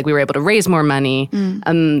 right? Like we were able to raise more money.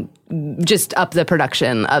 just up the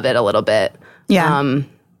production of it a little bit. Yeah.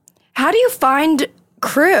 How do you find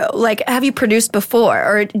crew? Like, have you produced before,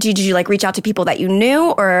 or did you like reach out to people that you knew,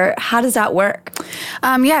 or how does that work?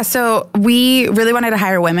 Yeah, so we really wanted to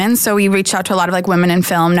hire women, so we reached out to a lot of like women in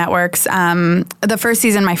film networks. The first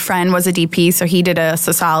season, my friend was a DP, so he did us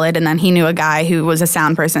a solid, and then he knew a guy who was a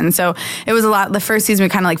sound person. So it was a lot. The first season, we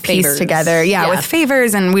kind of like pieced together, with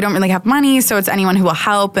favors, and we don't really have money, so it's anyone who will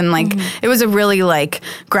help, and like it was a really like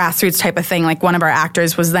grassroots type of thing. Like one of our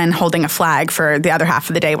actors was then holding a flag for the other half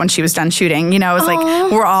of the day when she was done shooting. You know, it was like,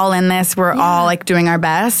 we're all in this. We're all like doing our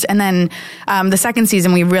best. And then the second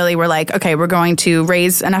season, we really were like, okay, we're going to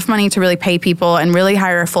raise enough money to really pay people and really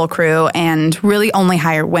hire a full crew and really only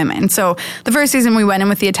hire women. So the first season, we went in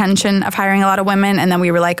with the intention of hiring a lot of women. And then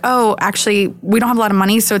we were like, oh, actually, we don't have a lot of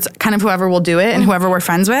money. So it's kind of whoever will do it and whoever we're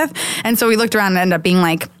friends with. And so we looked around and ended up being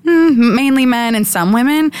like, mainly men and some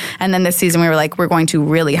women. And then this season, we were like, we're going to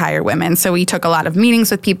really hire women. So we took a lot of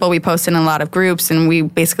meetings with people. We posted in a lot of groups, and we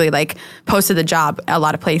basically like posted the job a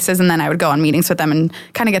lot of places. And then I would go on meetings with them and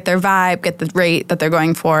kind of get their vibe, get the rate that they're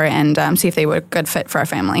going for, and see if they were a good fit for our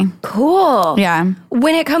family. Cool. Yeah.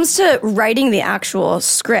 When it comes to writing the actual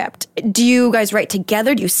script, do you guys write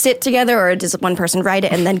together? Do you sit together, or does one person write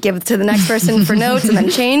it and then give it to the next person for notes and then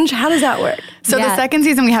change? How does that work? So the second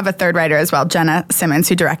season, we have a third writer as well, Jenna Simmons,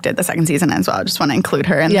 who directed the second season as well. I just want to include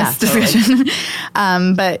her in this discussion.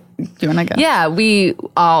 But do you want to go? Yeah, we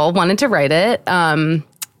all wanted to write it.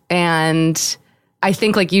 And I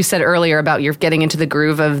think, like you said earlier about you're getting into the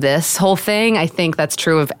groove of this whole thing, I think that's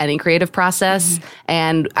true of any creative process.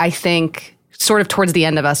 And I think sort of towards the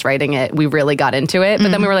end of us writing it, we really got into it.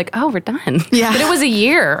 But then we were like, oh, we're done. Yeah. But it was a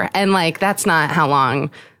year. And like, that's not how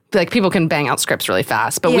long. Like, people can bang out scripts really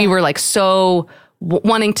fast. But we were like so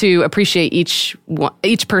wanting to appreciate each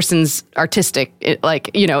person's artistic,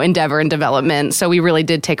 like, you know, endeavor and development. So we really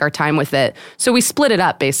did take our time with it. So we split it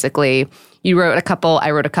up, basically. You wrote a couple,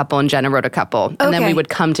 I wrote a couple, and Jenna wrote a couple. And then we would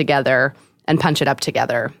come together and punch it up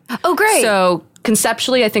together. Oh, great. So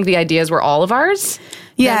conceptually, I think the ideas were all of ours.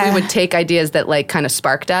 Yeah. Then we would take ideas that like kind of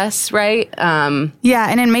sparked us, right? Yeah,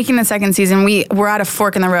 and in making the second season, we were at a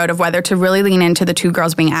fork in the road of whether to really lean into the two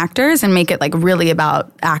girls being actors and make it like really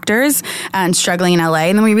about actors and struggling in LA.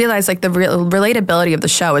 And then we realized like the relatability of the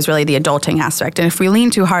show is really the adulting aspect. And if we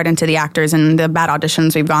lean too hard into the actors and the bad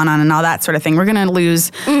auditions we've gone on and all that sort of thing, we're going to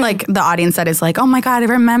lose like the audience that is like, oh my God, I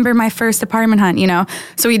remember my first apartment hunt, you know?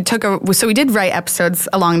 So we did write episodes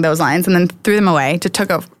along those lines and then threw them away,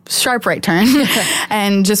 took a sharp right turn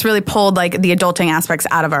and just really pulled like the adulting aspects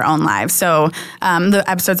out of our own lives. So the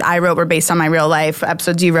episodes I wrote were based on my real life.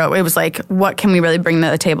 Episodes you wrote, it was like, what can we really bring to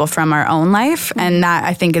the table from our own life? And that,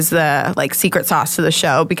 I think, is the like secret sauce to the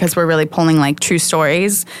show, because we're really pulling like true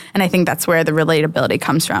stories. And I think that's where the relatability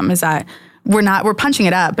comes from, is that we're punching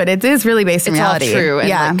it up, but it is really based in reality. It's all true.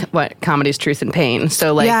 And like what comedy's truth and pain.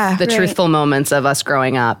 So like the truthful moments of us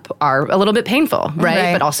growing up are a little bit painful,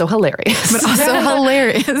 right? But also hilarious.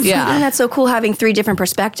 Yeah. And that's so cool having three different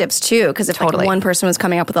perspectives too, because if like one person was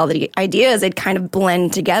coming up with all the ideas, they'd kind of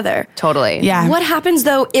blend together. Totally. Yeah. What happens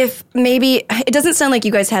though if maybe, it doesn't sound like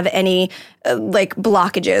you guys have any like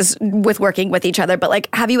blockages with working with each other, but like,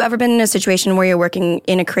 have you ever been in a situation where you're working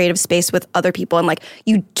in a creative space with other people and like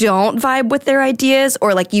you don't vibe with their ideas,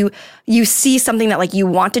 or like you see something that like you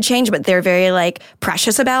want to change, but they're very like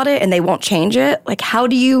precious about it and they won't change it? Like, how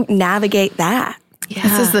do you navigate that? Yeah.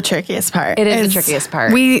 This is the trickiest part. It is the trickiest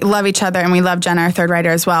part. We love each other and we love Jenna, our third writer,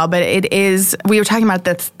 as well. But it is, we were talking about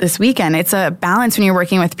this weekend. It's a balance when you're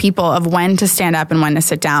working with people of when to stand up and when to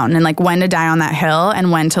sit down, and like when to die on that hill and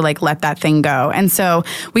when to like let that thing go. And so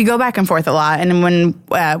we go back and forth a lot. And when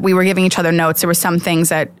we were giving each other notes, there were some things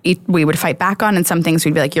that we would fight back on, and some things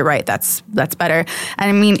we'd be like, you're right, that's better. And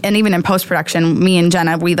I mean, and even in post-production, me and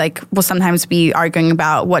Jenna, we like will sometimes be arguing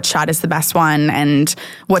about what shot is the best one and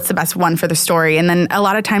what's the best one for the story. And then a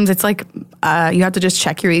lot of times it's like you have to just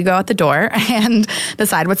check your ego at the door and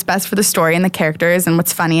decide what's best for the story and the characters and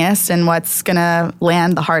what's funniest and what's going to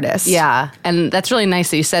land the hardest. Yeah. And that's really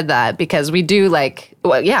nice that you said that, because we do like,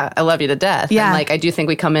 well, yeah, I love you to death. Yeah. And like, I do think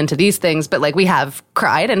we come into these things, but like we have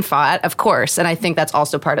cried and fought, of course. And I think that's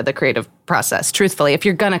also part of the creative process, truthfully, if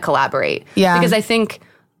you're going to collaborate. Yeah. Because I think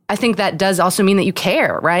that does also mean that you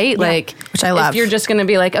care, right? Yeah. Like, which I love. If you're just going to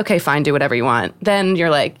be like, okay, fine, do whatever you want, then you're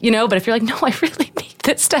like, you know, but if you're like, no, I really mean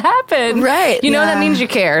this to happen. Right. You know, that means you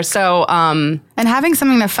care. So, and having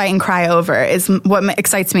something to fight and cry over is what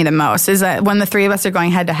excites me the most, is that when the three of us are going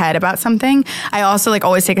head to head about something, I also like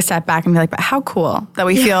always take a step back and be like, but how cool that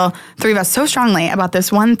we feel three of us so strongly about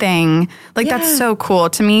this one thing. Like that's so cool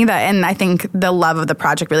to me, that, and I think the love of the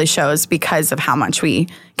project really shows because of how much we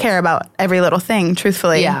care about every little thing,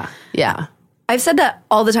 truthfully. Yeah. I've said that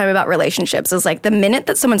all the time about relationships, is like the minute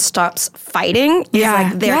that someone stops fighting, is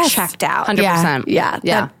like they're checked out. 100%.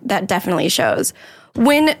 Yeah. That definitely shows.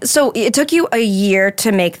 So it took you a year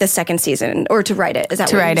to make the second season, or to write it. Is that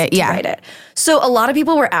to write it? Yeah. To write it. So a lot of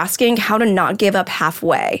people were asking how to not give up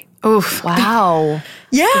halfway. Oof. Wow.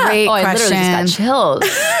 Yeah. Great I question. literally just got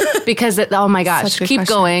chills. Because, oh my gosh, keep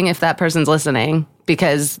going if that person's listening,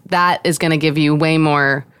 because that is going to give you way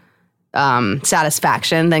more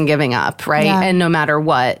satisfaction than giving up, right? Yeah. And no matter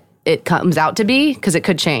what it comes out to be, because it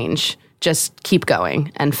could change, just keep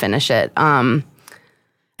going and finish it.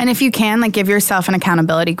 And if you can, like, give yourself an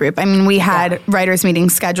accountability group. I mean, we had writers'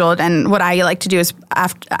 meetings scheduled, and what I like to do is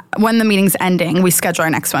when the meeting's ending, we schedule our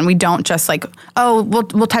next one. We don't just like, oh,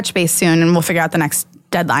 we'll touch base soon and we'll figure out the next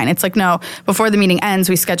deadline. It's like, no, before the meeting ends,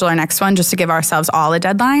 we schedule our next one just to give ourselves all a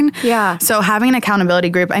deadline. Yeah. So having an accountability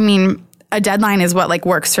group, I mean, a deadline is what like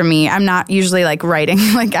works for me. I'm not usually like writing.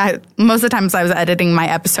 Like most of the times I was editing my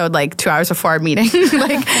episode like 2 hours before our meeting.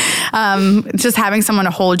 Like just having someone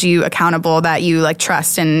to hold you accountable that you like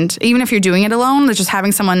trust, and even if you're doing it alone, just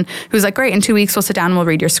having someone who's like, great, in 2 weeks we'll sit down and we'll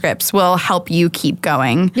read your scripts, will help you keep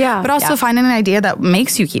going. Yeah. But also finding an idea that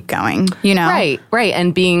makes you keep going. You know. Right.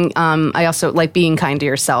 And being I also like being kind to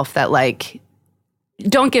yourself, that like,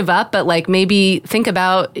 don't give up, but like maybe think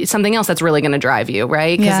about something else that's really going to drive you,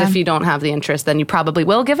 right? Because if you don't have the interest, then you probably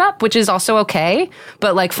will give up, which is also okay.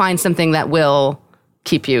 But like find something that will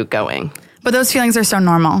keep you going. But those feelings are so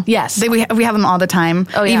normal. Yes. We have them all the time.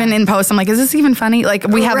 Oh, yeah. Even in post, I'm like, is this even funny? Like,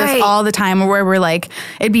 we have this all the time where we're like,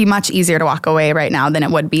 it'd be much easier to walk away right now than it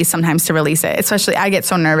would be sometimes to release it. Especially, I get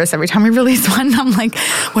so nervous every time we release one. I'm like,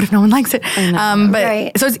 what if no one likes it?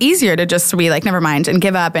 So it's easier to just be like, never mind, and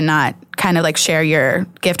give up and not kind of like share your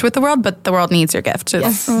gift with the world, but the world needs your gift.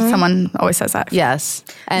 Someone always says that. Yes.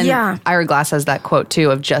 And Ira Glass has that quote too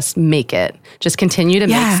of just make it. Just continue to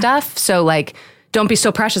make stuff. So like, don't be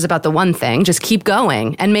so precious about the one thing. Just keep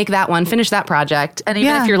going and make that one, finish that project. And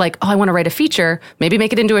even if you're like, oh, I want to write a feature, maybe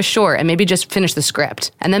make it into a short and maybe just finish the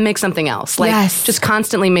script and then make something else. Like just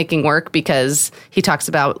constantly making work, because he talks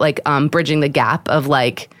about like bridging the gap of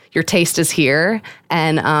like, your taste is here,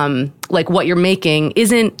 and like what you're making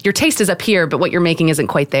isn't, your taste is up here, but what you're making isn't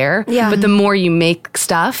quite there. Yeah. But the more you make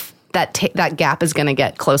stuff, that gap is going to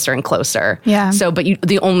get closer and closer. Yeah. So, but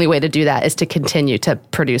the only way to do that is to continue to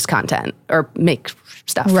produce content or make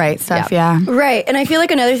stuff. Right. Right. And I feel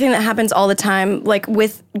like another thing that happens all the time, like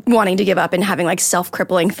with wanting to give up and having like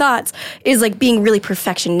self-crippling thoughts, is like being really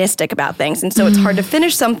perfectionistic about things. And so it's hard to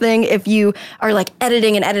finish something if you are like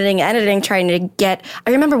editing, trying to get,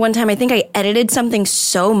 I remember one time I think I edited something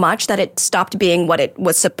so much that it stopped being what it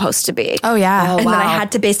was supposed to be. Oh yeah. And then I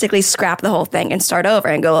had to basically scrap the whole thing and start over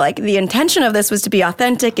and go like, the intention of this was to be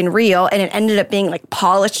authentic and real, and it ended up being like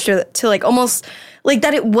polished to like almost like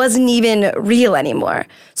that it wasn't even real anymore.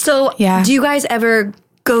 So do you guys ever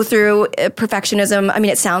go through perfectionism? I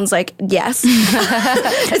mean, it sounds like yes.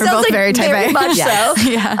 It sounds both like very type very A. much so.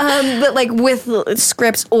 But like with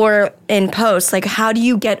scripts or in post, like how do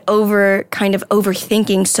you get over kind of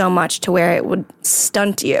overthinking so much to where it would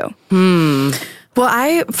stunt you? Well,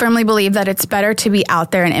 I firmly believe that it's better to be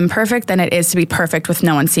out there and imperfect than it is to be perfect with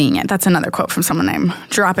no one seeing it. That's another quote from someone. I'm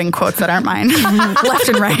dropping quotes that aren't mine, left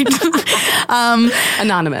and right.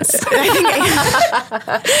 Anonymous.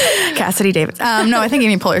 Cassidy Davis. No, I think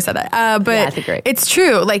Amy Poehler said that. But I think right. It's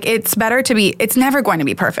true. Like, it's better to be, it's never going to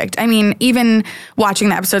be perfect. I mean, even watching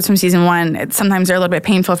the episodes from season 1, sometimes they're a little bit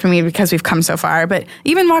painful for me because we've come so far. But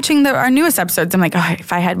even watching our newest episodes, I'm like, oh,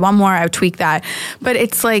 if I had one more, I would tweak that. But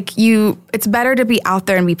it's like it's better to be out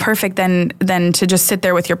there and be perfect than to just sit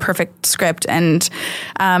there with your perfect script and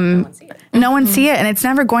no one see it, and it's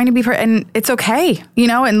never going to be and it's okay,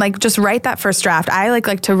 and like just write that first draft. I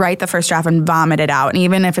like to write the first draft and vomit it out, and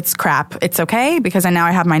even if it's crap, it's okay, because now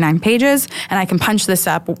I have my 9 pages and I can punch this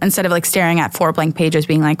up instead of like staring at 4 blank pages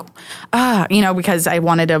being like because I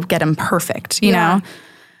wanted to get them perfect, you know.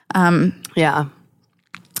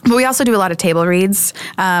 But we also do a lot of table reads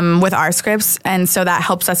with our scripts, and so that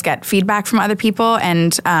helps us get feedback from other people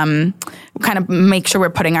and kind of make sure we're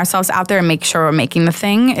putting ourselves out there and make sure we're making the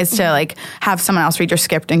thing is to like have someone else read your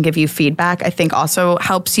script and give you feedback. I think also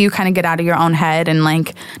helps you kind of get out of your own head and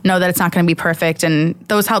like know that it's not going to be perfect. And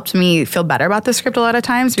those helped me feel better about the script a lot of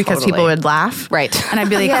times because people would laugh. Right. And I'd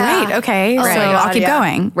be like, great, okay, so I'll keep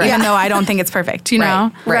going. Right. Even though I don't think it's perfect, you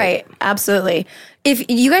know? Right. Absolutely. If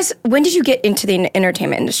you guys, when did you get into the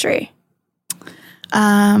entertainment industry?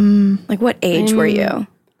 Like what age were you?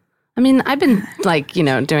 I mean, I've been like,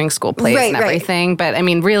 doing school plays and everything. But I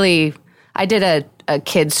mean, really, I did a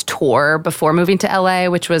kids tour before moving to LA,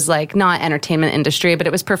 which was like not entertainment industry, but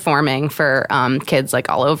it was performing for kids like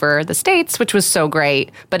all over the States, which was so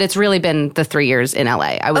great. But it's really been the 3 years in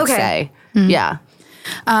LA, I would say. Mm-hmm. Yeah.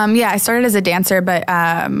 I started as a dancer, but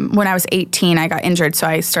when I was 18, I got injured, so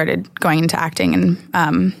I started going into acting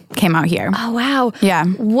and came out here. Oh, wow. Yeah.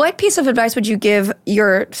 What piece of advice would you give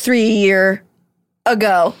your 3-year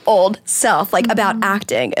ago old self, like about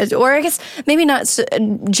acting? Or I guess maybe not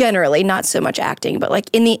generally, not so much acting, but like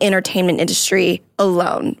in the entertainment industry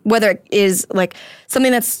alone, whether it is like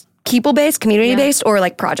something that's people-based, community-based, or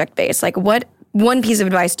like project-based. Like what one piece of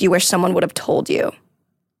advice do you wish someone would have told you?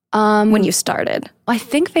 When you started? I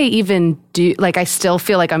think they even do, like I still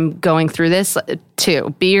feel like I'm going through this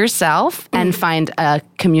too. Be yourself and find a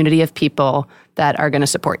community of people that are going to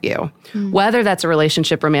support you. Whether that's a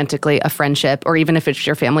relationship romantically, a friendship, or even if it's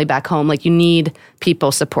your family back home, like you need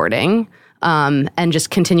people supporting and just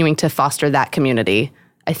continuing to foster that community,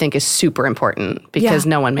 I think is super important because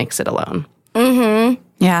no one makes it alone. Mm-hmm.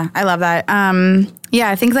 Yeah, I love that.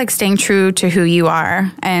 I think like staying true to who you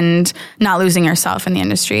are and not losing yourself in the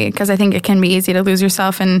industry, because I think it can be easy to lose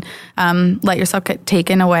yourself and let yourself get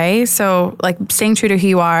taken away. So like staying true to who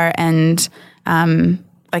you are and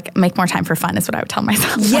like make more time for fun is what I would tell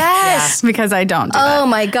myself. Yes. Because I don't do that. Oh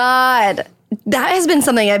my God. That has been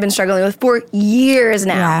something I've been struggling with for years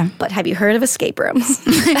now. Yeah. But have you heard of escape rooms?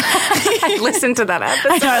 I listened to that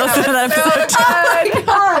episode. I know, I listened to that episode. Oh my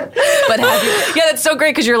God. But that's so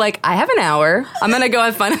great because you're like, I have an hour. I'm going to go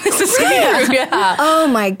have fun in this escape room. Yeah. Oh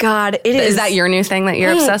my God. Is that your new thing that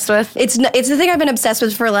you're obsessed with? It's the thing I've been obsessed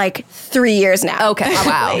with for like 3 years now. Okay.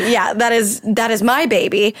 Wow. Yeah, that is my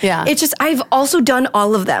baby. Yeah. It's just, I've also done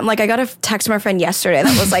all of them. Like I got a text from a friend yesterday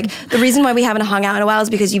that was like, the reason why we haven't hung out in a while is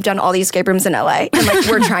because you've done all these escape rooms in LA, and like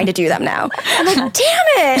we're trying to do them now. I'm like, damn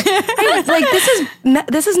it!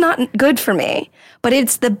 This is not good for me, but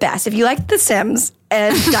it's the best. If you like The Sims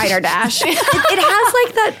and Diner Dash, it has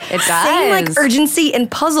like that same like urgency and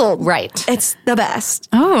puzzle. Right, it's the best.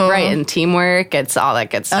 Oh, right, and teamwork. It's all that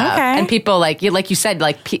good stuff. Okay. And people like you said,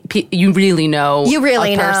 like you really know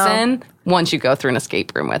a person. Once you go through an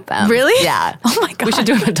escape room with them. Really? Yeah. Oh my God. We should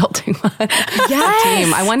do an adulting one. Yes.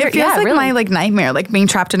 Team. I wonder. It feels like my like nightmare, like being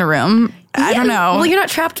trapped in a room. I don't know. Well, you're not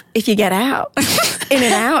trapped if you get out in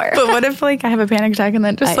an hour. But what if like I have a panic attack and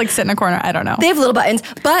then just like sit in a corner? I don't know. They have little buttons,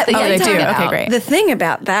 but they do. Okay, great. The thing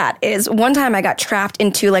about that is one time I got trapped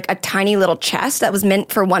into like a tiny little chest that was meant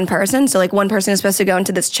for one person. So like one person is supposed to go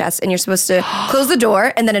into this chest and you're supposed to close the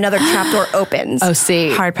door and then another trap door opens. Oh,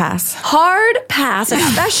 see. Hard pass,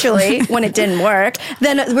 especially when it didn't work.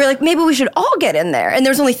 Then we're like, maybe we should all get in there. And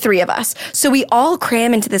there's only 3 of us. So we all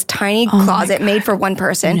cram into this tiny closet made for one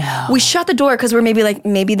person. No. We shut the door because we're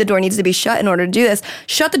maybe the door needs to be shut in order to do this.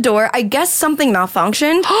 Shut the door. I guess something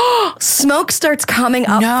malfunctioned. Smoke starts coming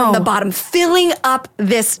up from the bottom, filling up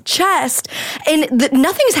this chest. And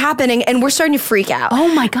nothing's happening and we're starting to freak out.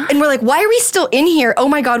 Oh my God. And we're like, why are we still in here? Oh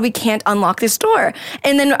my God, we can't unlock this door.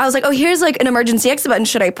 And then I was like, oh, here's like an emergency exit button.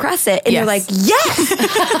 Should I press it? And you're like, yes.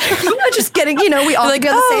 Just kidding. We all like, be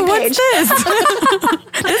on the same page. What's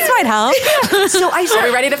this? This might help. So Are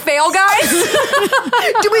we ready to fail, guys?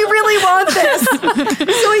 Do we really want this?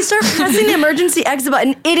 So I start pressing the emergency exit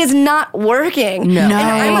button. It is not working. No. And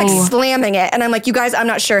I'm like slamming it. And I'm like, you guys, I'm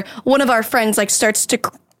not sure. One of our friends like starts to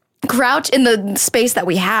crouch in the space that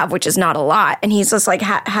we have, which is not a lot. And he's just like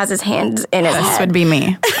has his hands in his head. This would be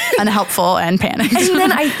me. Unhelpful and panicked. And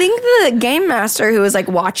then I think the game master who is like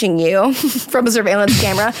watching you from a surveillance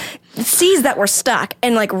camera sees that we're stuck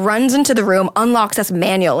and like runs into the room, unlocks us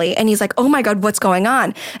manually. And he's like, oh my God, what's going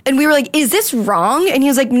on? And we were like, is this wrong? And he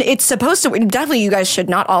was like, it's supposed to, definitely you guys should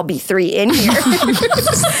not all be 3 in here.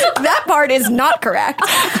 That part is not correct.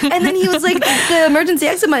 And then he was like, the emergency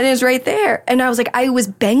exit button is right there. And I was like, I was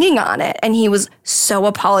banging on it. And he was so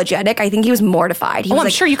apologetic. I think he was mortified. He was I'm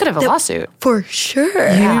like, sure you could have a lawsuit. For sure.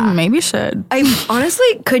 Yeah. Maybe should. I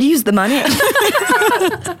honestly could use the money.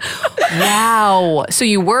 Wow. So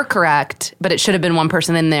you were correct. incorrect, but it should have been one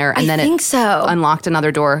person in there, and then I think so. Unlocked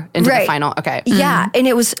another door into the final. Okay. Yeah, and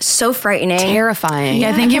it was so frightening. Terrifying. Yeah,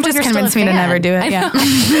 I think you've just convinced me to never do it. Yeah.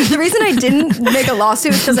 The reason I didn't make a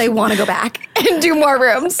lawsuit is because I want to go back and do more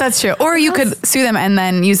rooms. That's true. Or you could sue them and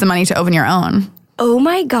then use the money to open your own. Oh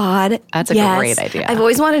my God. That's a great idea. I've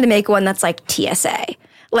always wanted to make one that's like TSA.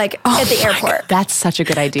 Like at the airport. That's such a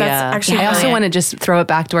good idea. That's actually I also want to just throw it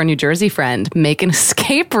back to our New Jersey friend. Make an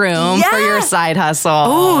escape room for your side hustle.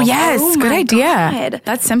 Oh, yes. Good idea. God.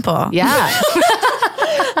 That's simple. Yeah.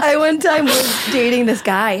 I one time was dating this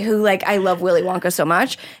guy who like, I love Willy Wonka so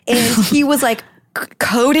much. And he was like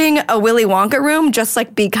coding a Willy Wonka room just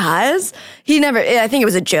like because I think it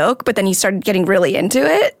was a joke, but then he started getting really into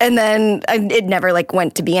it. And then it never like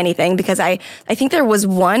went to be anything because I think there's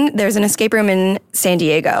an escape room in San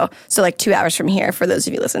Diego. So like 2 hours from here for those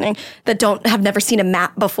of you listening that have never seen a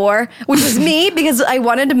map before, which was me because I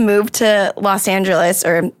wanted to move to Los Angeles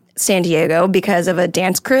or San Diego because of a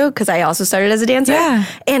dance crew because I also started as a dancer. Yeah.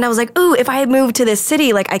 And I was like, ooh, if I move to this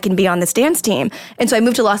city, like I can be on this dance team. And so I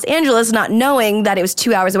moved to Los Angeles not knowing that it was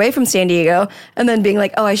 2 hours away from San Diego and then being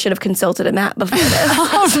like, oh, I should have consulted a map before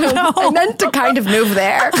this. No. I meant to kind of move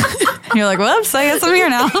there. You're like, whoops, I guess I'm here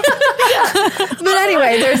now. But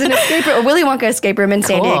anyway, there's an escape room, a Willy Wonka escape room in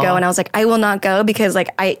San Diego. And I was like, I will not go because like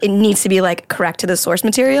it needs to be like correct to the source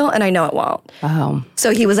material and I know it won't. Oh.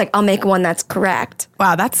 So he was like, I'll make one that's correct.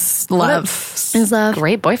 Wow, that's love. Is love.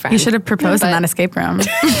 Great boyfriend. You should have proposed in that escape room.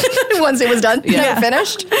 Once it was done,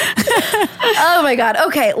 finished. Oh my God.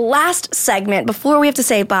 Okay, last segment before we have to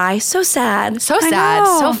say bye. So sad. So sad.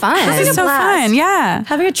 So fun. This is so fun. Yeah.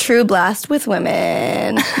 Having a true blast with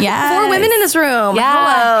women. Yeah. 4 women in this room. Yeah.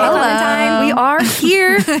 Hello. Hey, Clementine. We are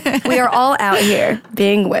here. We are all out here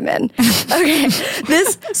being women. Okay.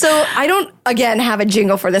 So I don't, again, have a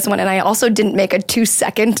jingle for this one, and I also didn't make a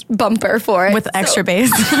 2-second bumper for it. With extra bass.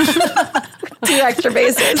 2 extra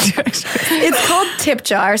basses. It's called Tip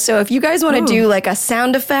Jar. So if you guys want to do like a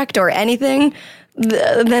sound effect or anything,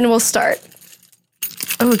 then we'll start.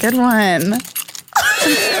 Oh, good one.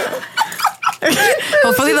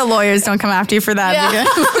 Hopefully the lawyers don't come after you for that.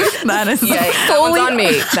 Because that is that one's on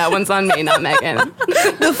me. That one's on me, not Megan.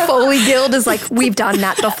 The Foley Guild is like, we've done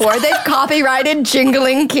that before. They've copyrighted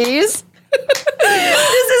jingling keys.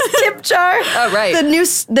 This is Tip Jar. Oh, right.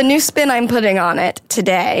 The new spin I'm putting on it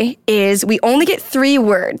today is we only get 3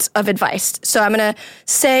 words of advice. So I'm going to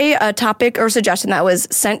say a topic or suggestion that was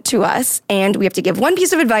sent to us, and we have to give one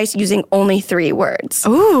piece of advice using only 3 words.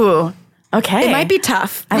 Ooh. Okay. It might be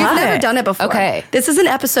tough. We've never done it before. Okay. This is an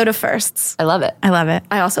episode of firsts. I love it. I love it.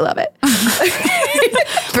 I also love it.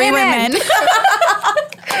 3 women.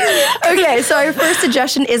 Okay, so our first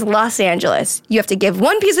suggestion is Los Angeles. You have to give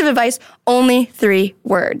one piece of advice, only 3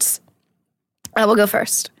 words. I will go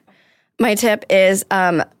first. My tip is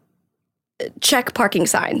check parking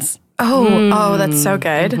signs. Oh, that's so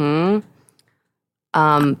good. Mm-hmm.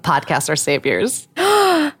 Podcasts are saviors.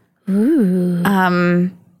 Ooh.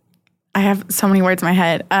 I have so many words in my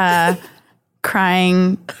head.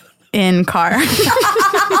 Crying in car. Is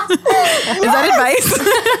that advice?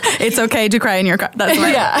 It's okay to cry in your car. That's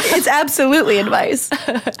right. Yeah, it's absolutely advice.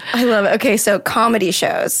 I love it. Okay, so comedy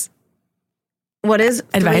shows. What is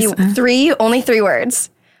advice? Only 3 words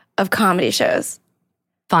of comedy shows.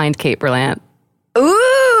 Find Kate Berlant.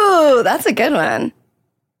 Ooh, that's a good one.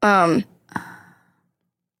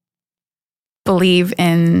 Believe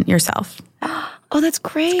in yourself. Oh, that's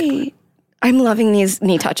great. I'm loving these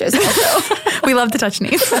knee touches also. We love to touch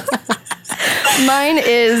knees. Mine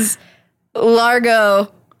is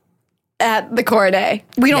Largo at the Corday.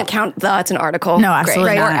 We don't count it's an article. No,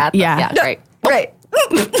 absolutely great, not. right? At the, yeah, great. Right.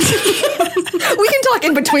 We can talk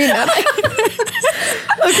in between them.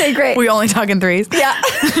 Okay, great. We only talk in 3s. Yeah.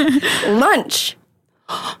 Lunch.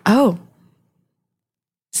 Oh.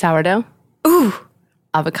 Sourdough. Ooh.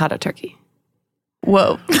 Avocado turkey.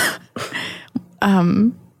 Whoa.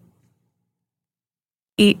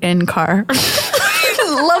 Eat in car.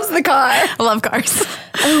 Loves the car. I love cars.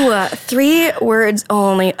 Oh, 3 words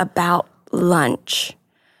only about lunch.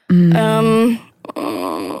 I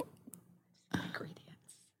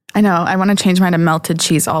know. I want to change mine to melted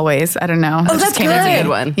cheese always. I don't know. Oh, that's That's a good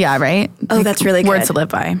one. Yeah, right? Oh, that's really good. Words to live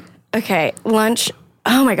by. Okay, lunch.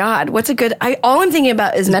 Oh my God, what's a good? All I'm thinking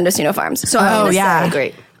about is Mendocino Farms. So I'm gonna say,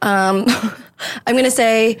 Great. I'm gonna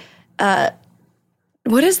say,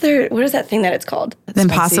 what is that thing that it's called? The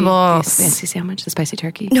Impossible. Fancy sandwich, the spicy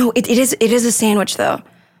turkey. No, it is a sandwich though.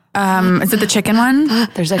 Is it the chicken one?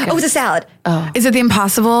 There's like it's a salad. Is it the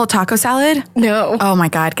Impossible taco salad? No. Oh my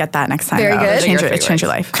God, get that next time. Very good. Change your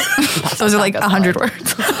life. Those are like 100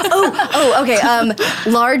 words. Okay.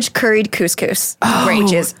 Large curried couscous.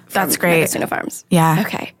 That's great. Mendocino Farms. Yeah.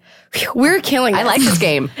 Okay. We're killing it. I like this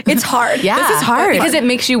game. It's hard. Yeah. This is hard. Because it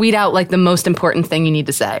makes you weed out like the most important thing you need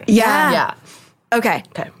to say. Yeah. Yeah. Okay.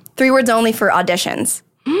 3 words only for auditions.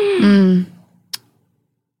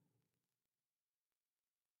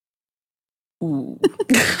 Ooh.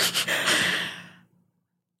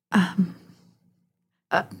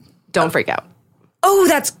 Don't freak out. Oh,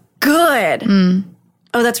 that's good.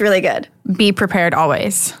 Oh, that's really good. Be prepared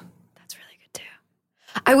always. That's really good too.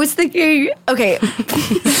 I was thinking, okay. I know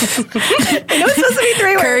it's supposed to be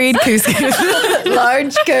 3 words. Curried couscous.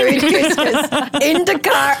 Large curried couscous. In the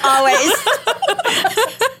car always.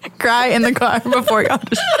 Cry in the car before you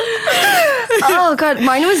audition. Oh God,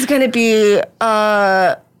 mine was gonna be.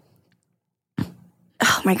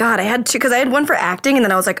 Oh my God, I had 2 because I had one for acting, and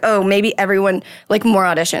then I was like, oh, maybe everyone like more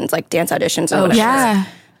auditions, like dance auditions. And whatever. Yeah.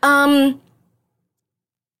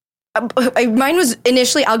 Mine was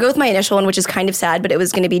initially. I'll go with my initial one, which is kind of sad, but it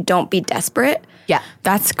was going to be "Don't be desperate." Yeah,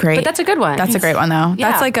 that's great. But that's a good one. That's a great one though.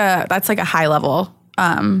 Yeah. That's like a high level.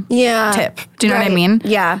 Tip. Do you know what I mean?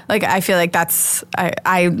 Yeah. Like I feel like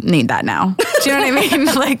I need that now. Do you know what I mean?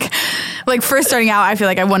 like first starting out, I feel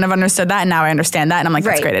like I wouldn't have understood that, and now I understand that, and I'm like,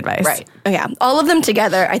 that's great advice. Right. Yeah. All of them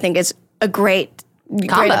together, I think, is a great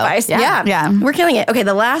advice. Yeah. We're killing it. Okay,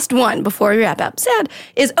 the last one before we wrap up, sad,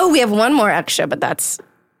 is we have one more extra, but that's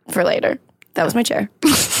for later. That was my chair.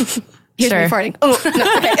 Here's me farting. Oh,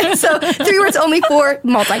 no, okay. So 3 words only for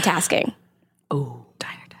multitasking. Oh,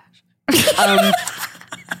 Diner Dash.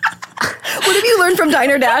 What have you learned from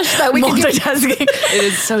Diner Dash that we multitasking? It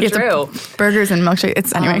is so true. Burgers and milkshake.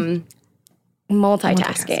 It's anyway.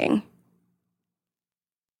 Multitasking.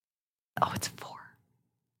 Oh, it's 4.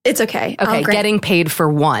 It's okay. Okay, getting paid for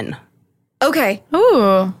 1. Okay.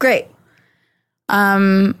 Ooh, great.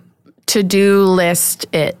 To-do list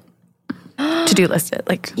it. To-do list it.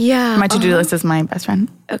 Like my to-do list is my best friend.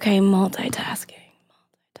 Okay, multitasking.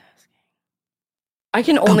 I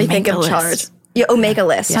can only think of chars. Yeah, make a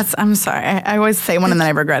list. I'm sorry. I always say one and then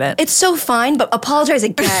I regret it. It's so fine, but apologize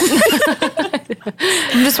again. I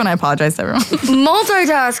just want to apologize to everyone.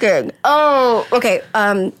 Multitasking. Oh, okay.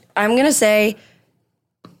 I'm going to say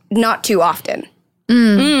not too often.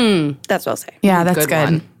 That's what I'll say. Yeah, that's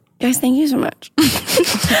good. Guys, thank you so much.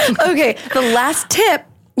 Okay, the last tip,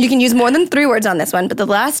 you can use more than 3 words on this one, but the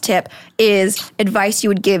last tip is advice you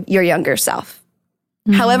would give your younger self.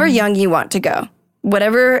 However young you want to go.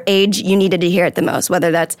 Whatever age you needed to hear it the most,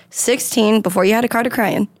 whether that's 16 before you had a car to cry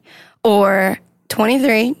in, or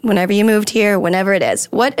 23 whenever you moved here, whenever it is.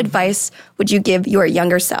 What advice would you give your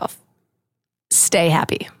younger self? Stay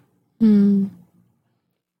happy.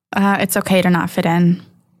 It's okay to not fit in.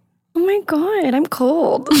 Oh my God, I'm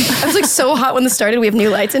cold. I was like so hot when this started. We have new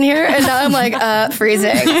lights in here, and now I'm like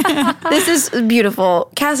freezing. This is beautiful.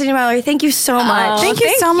 Cassidy and Mallory, thank you so much. Thank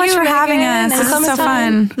you so much for having us. This is so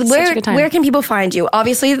fun. Where can people find you?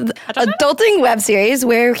 Obviously, the Adulting web series.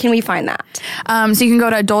 Where can we find that? So you can go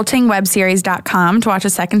to adultingwebseries.com to watch the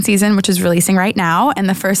 2nd season, which is releasing right now, and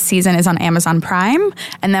the 1st season is on Amazon Prime,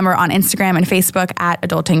 and then we're on Instagram and Facebook at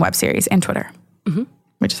Adulting Web Series and Twitter. We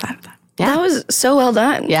just added that. Yeah. That was so well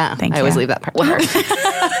done. Yeah, thank you. I always leave that part to her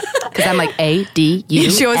because I'm like ADU.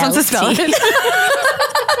 She always wants to spell it.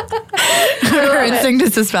 Her instinct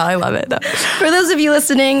is to spell. I love it. For those of you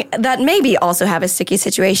listening that maybe also have a sticky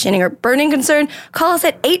situation or burning concern, call us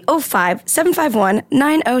at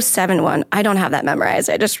 805-751-9071. I don't have that memorized.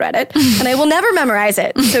 I just read it, and I will never memorize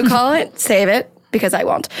it. So call it, save it, because I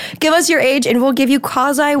won't. Give us your age, and we'll give you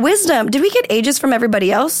quasi-wisdom. Did we get ages from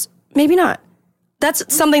everybody else? Maybe not.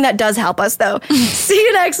 That's something that does help us, though. See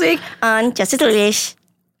you next week on Just a Delish.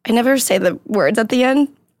 I never say the words at the end.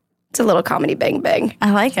 It's a little comedy bang bang.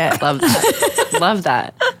 I like it. Love that. Love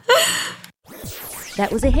that.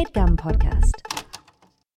 That was a HeadGum podcast.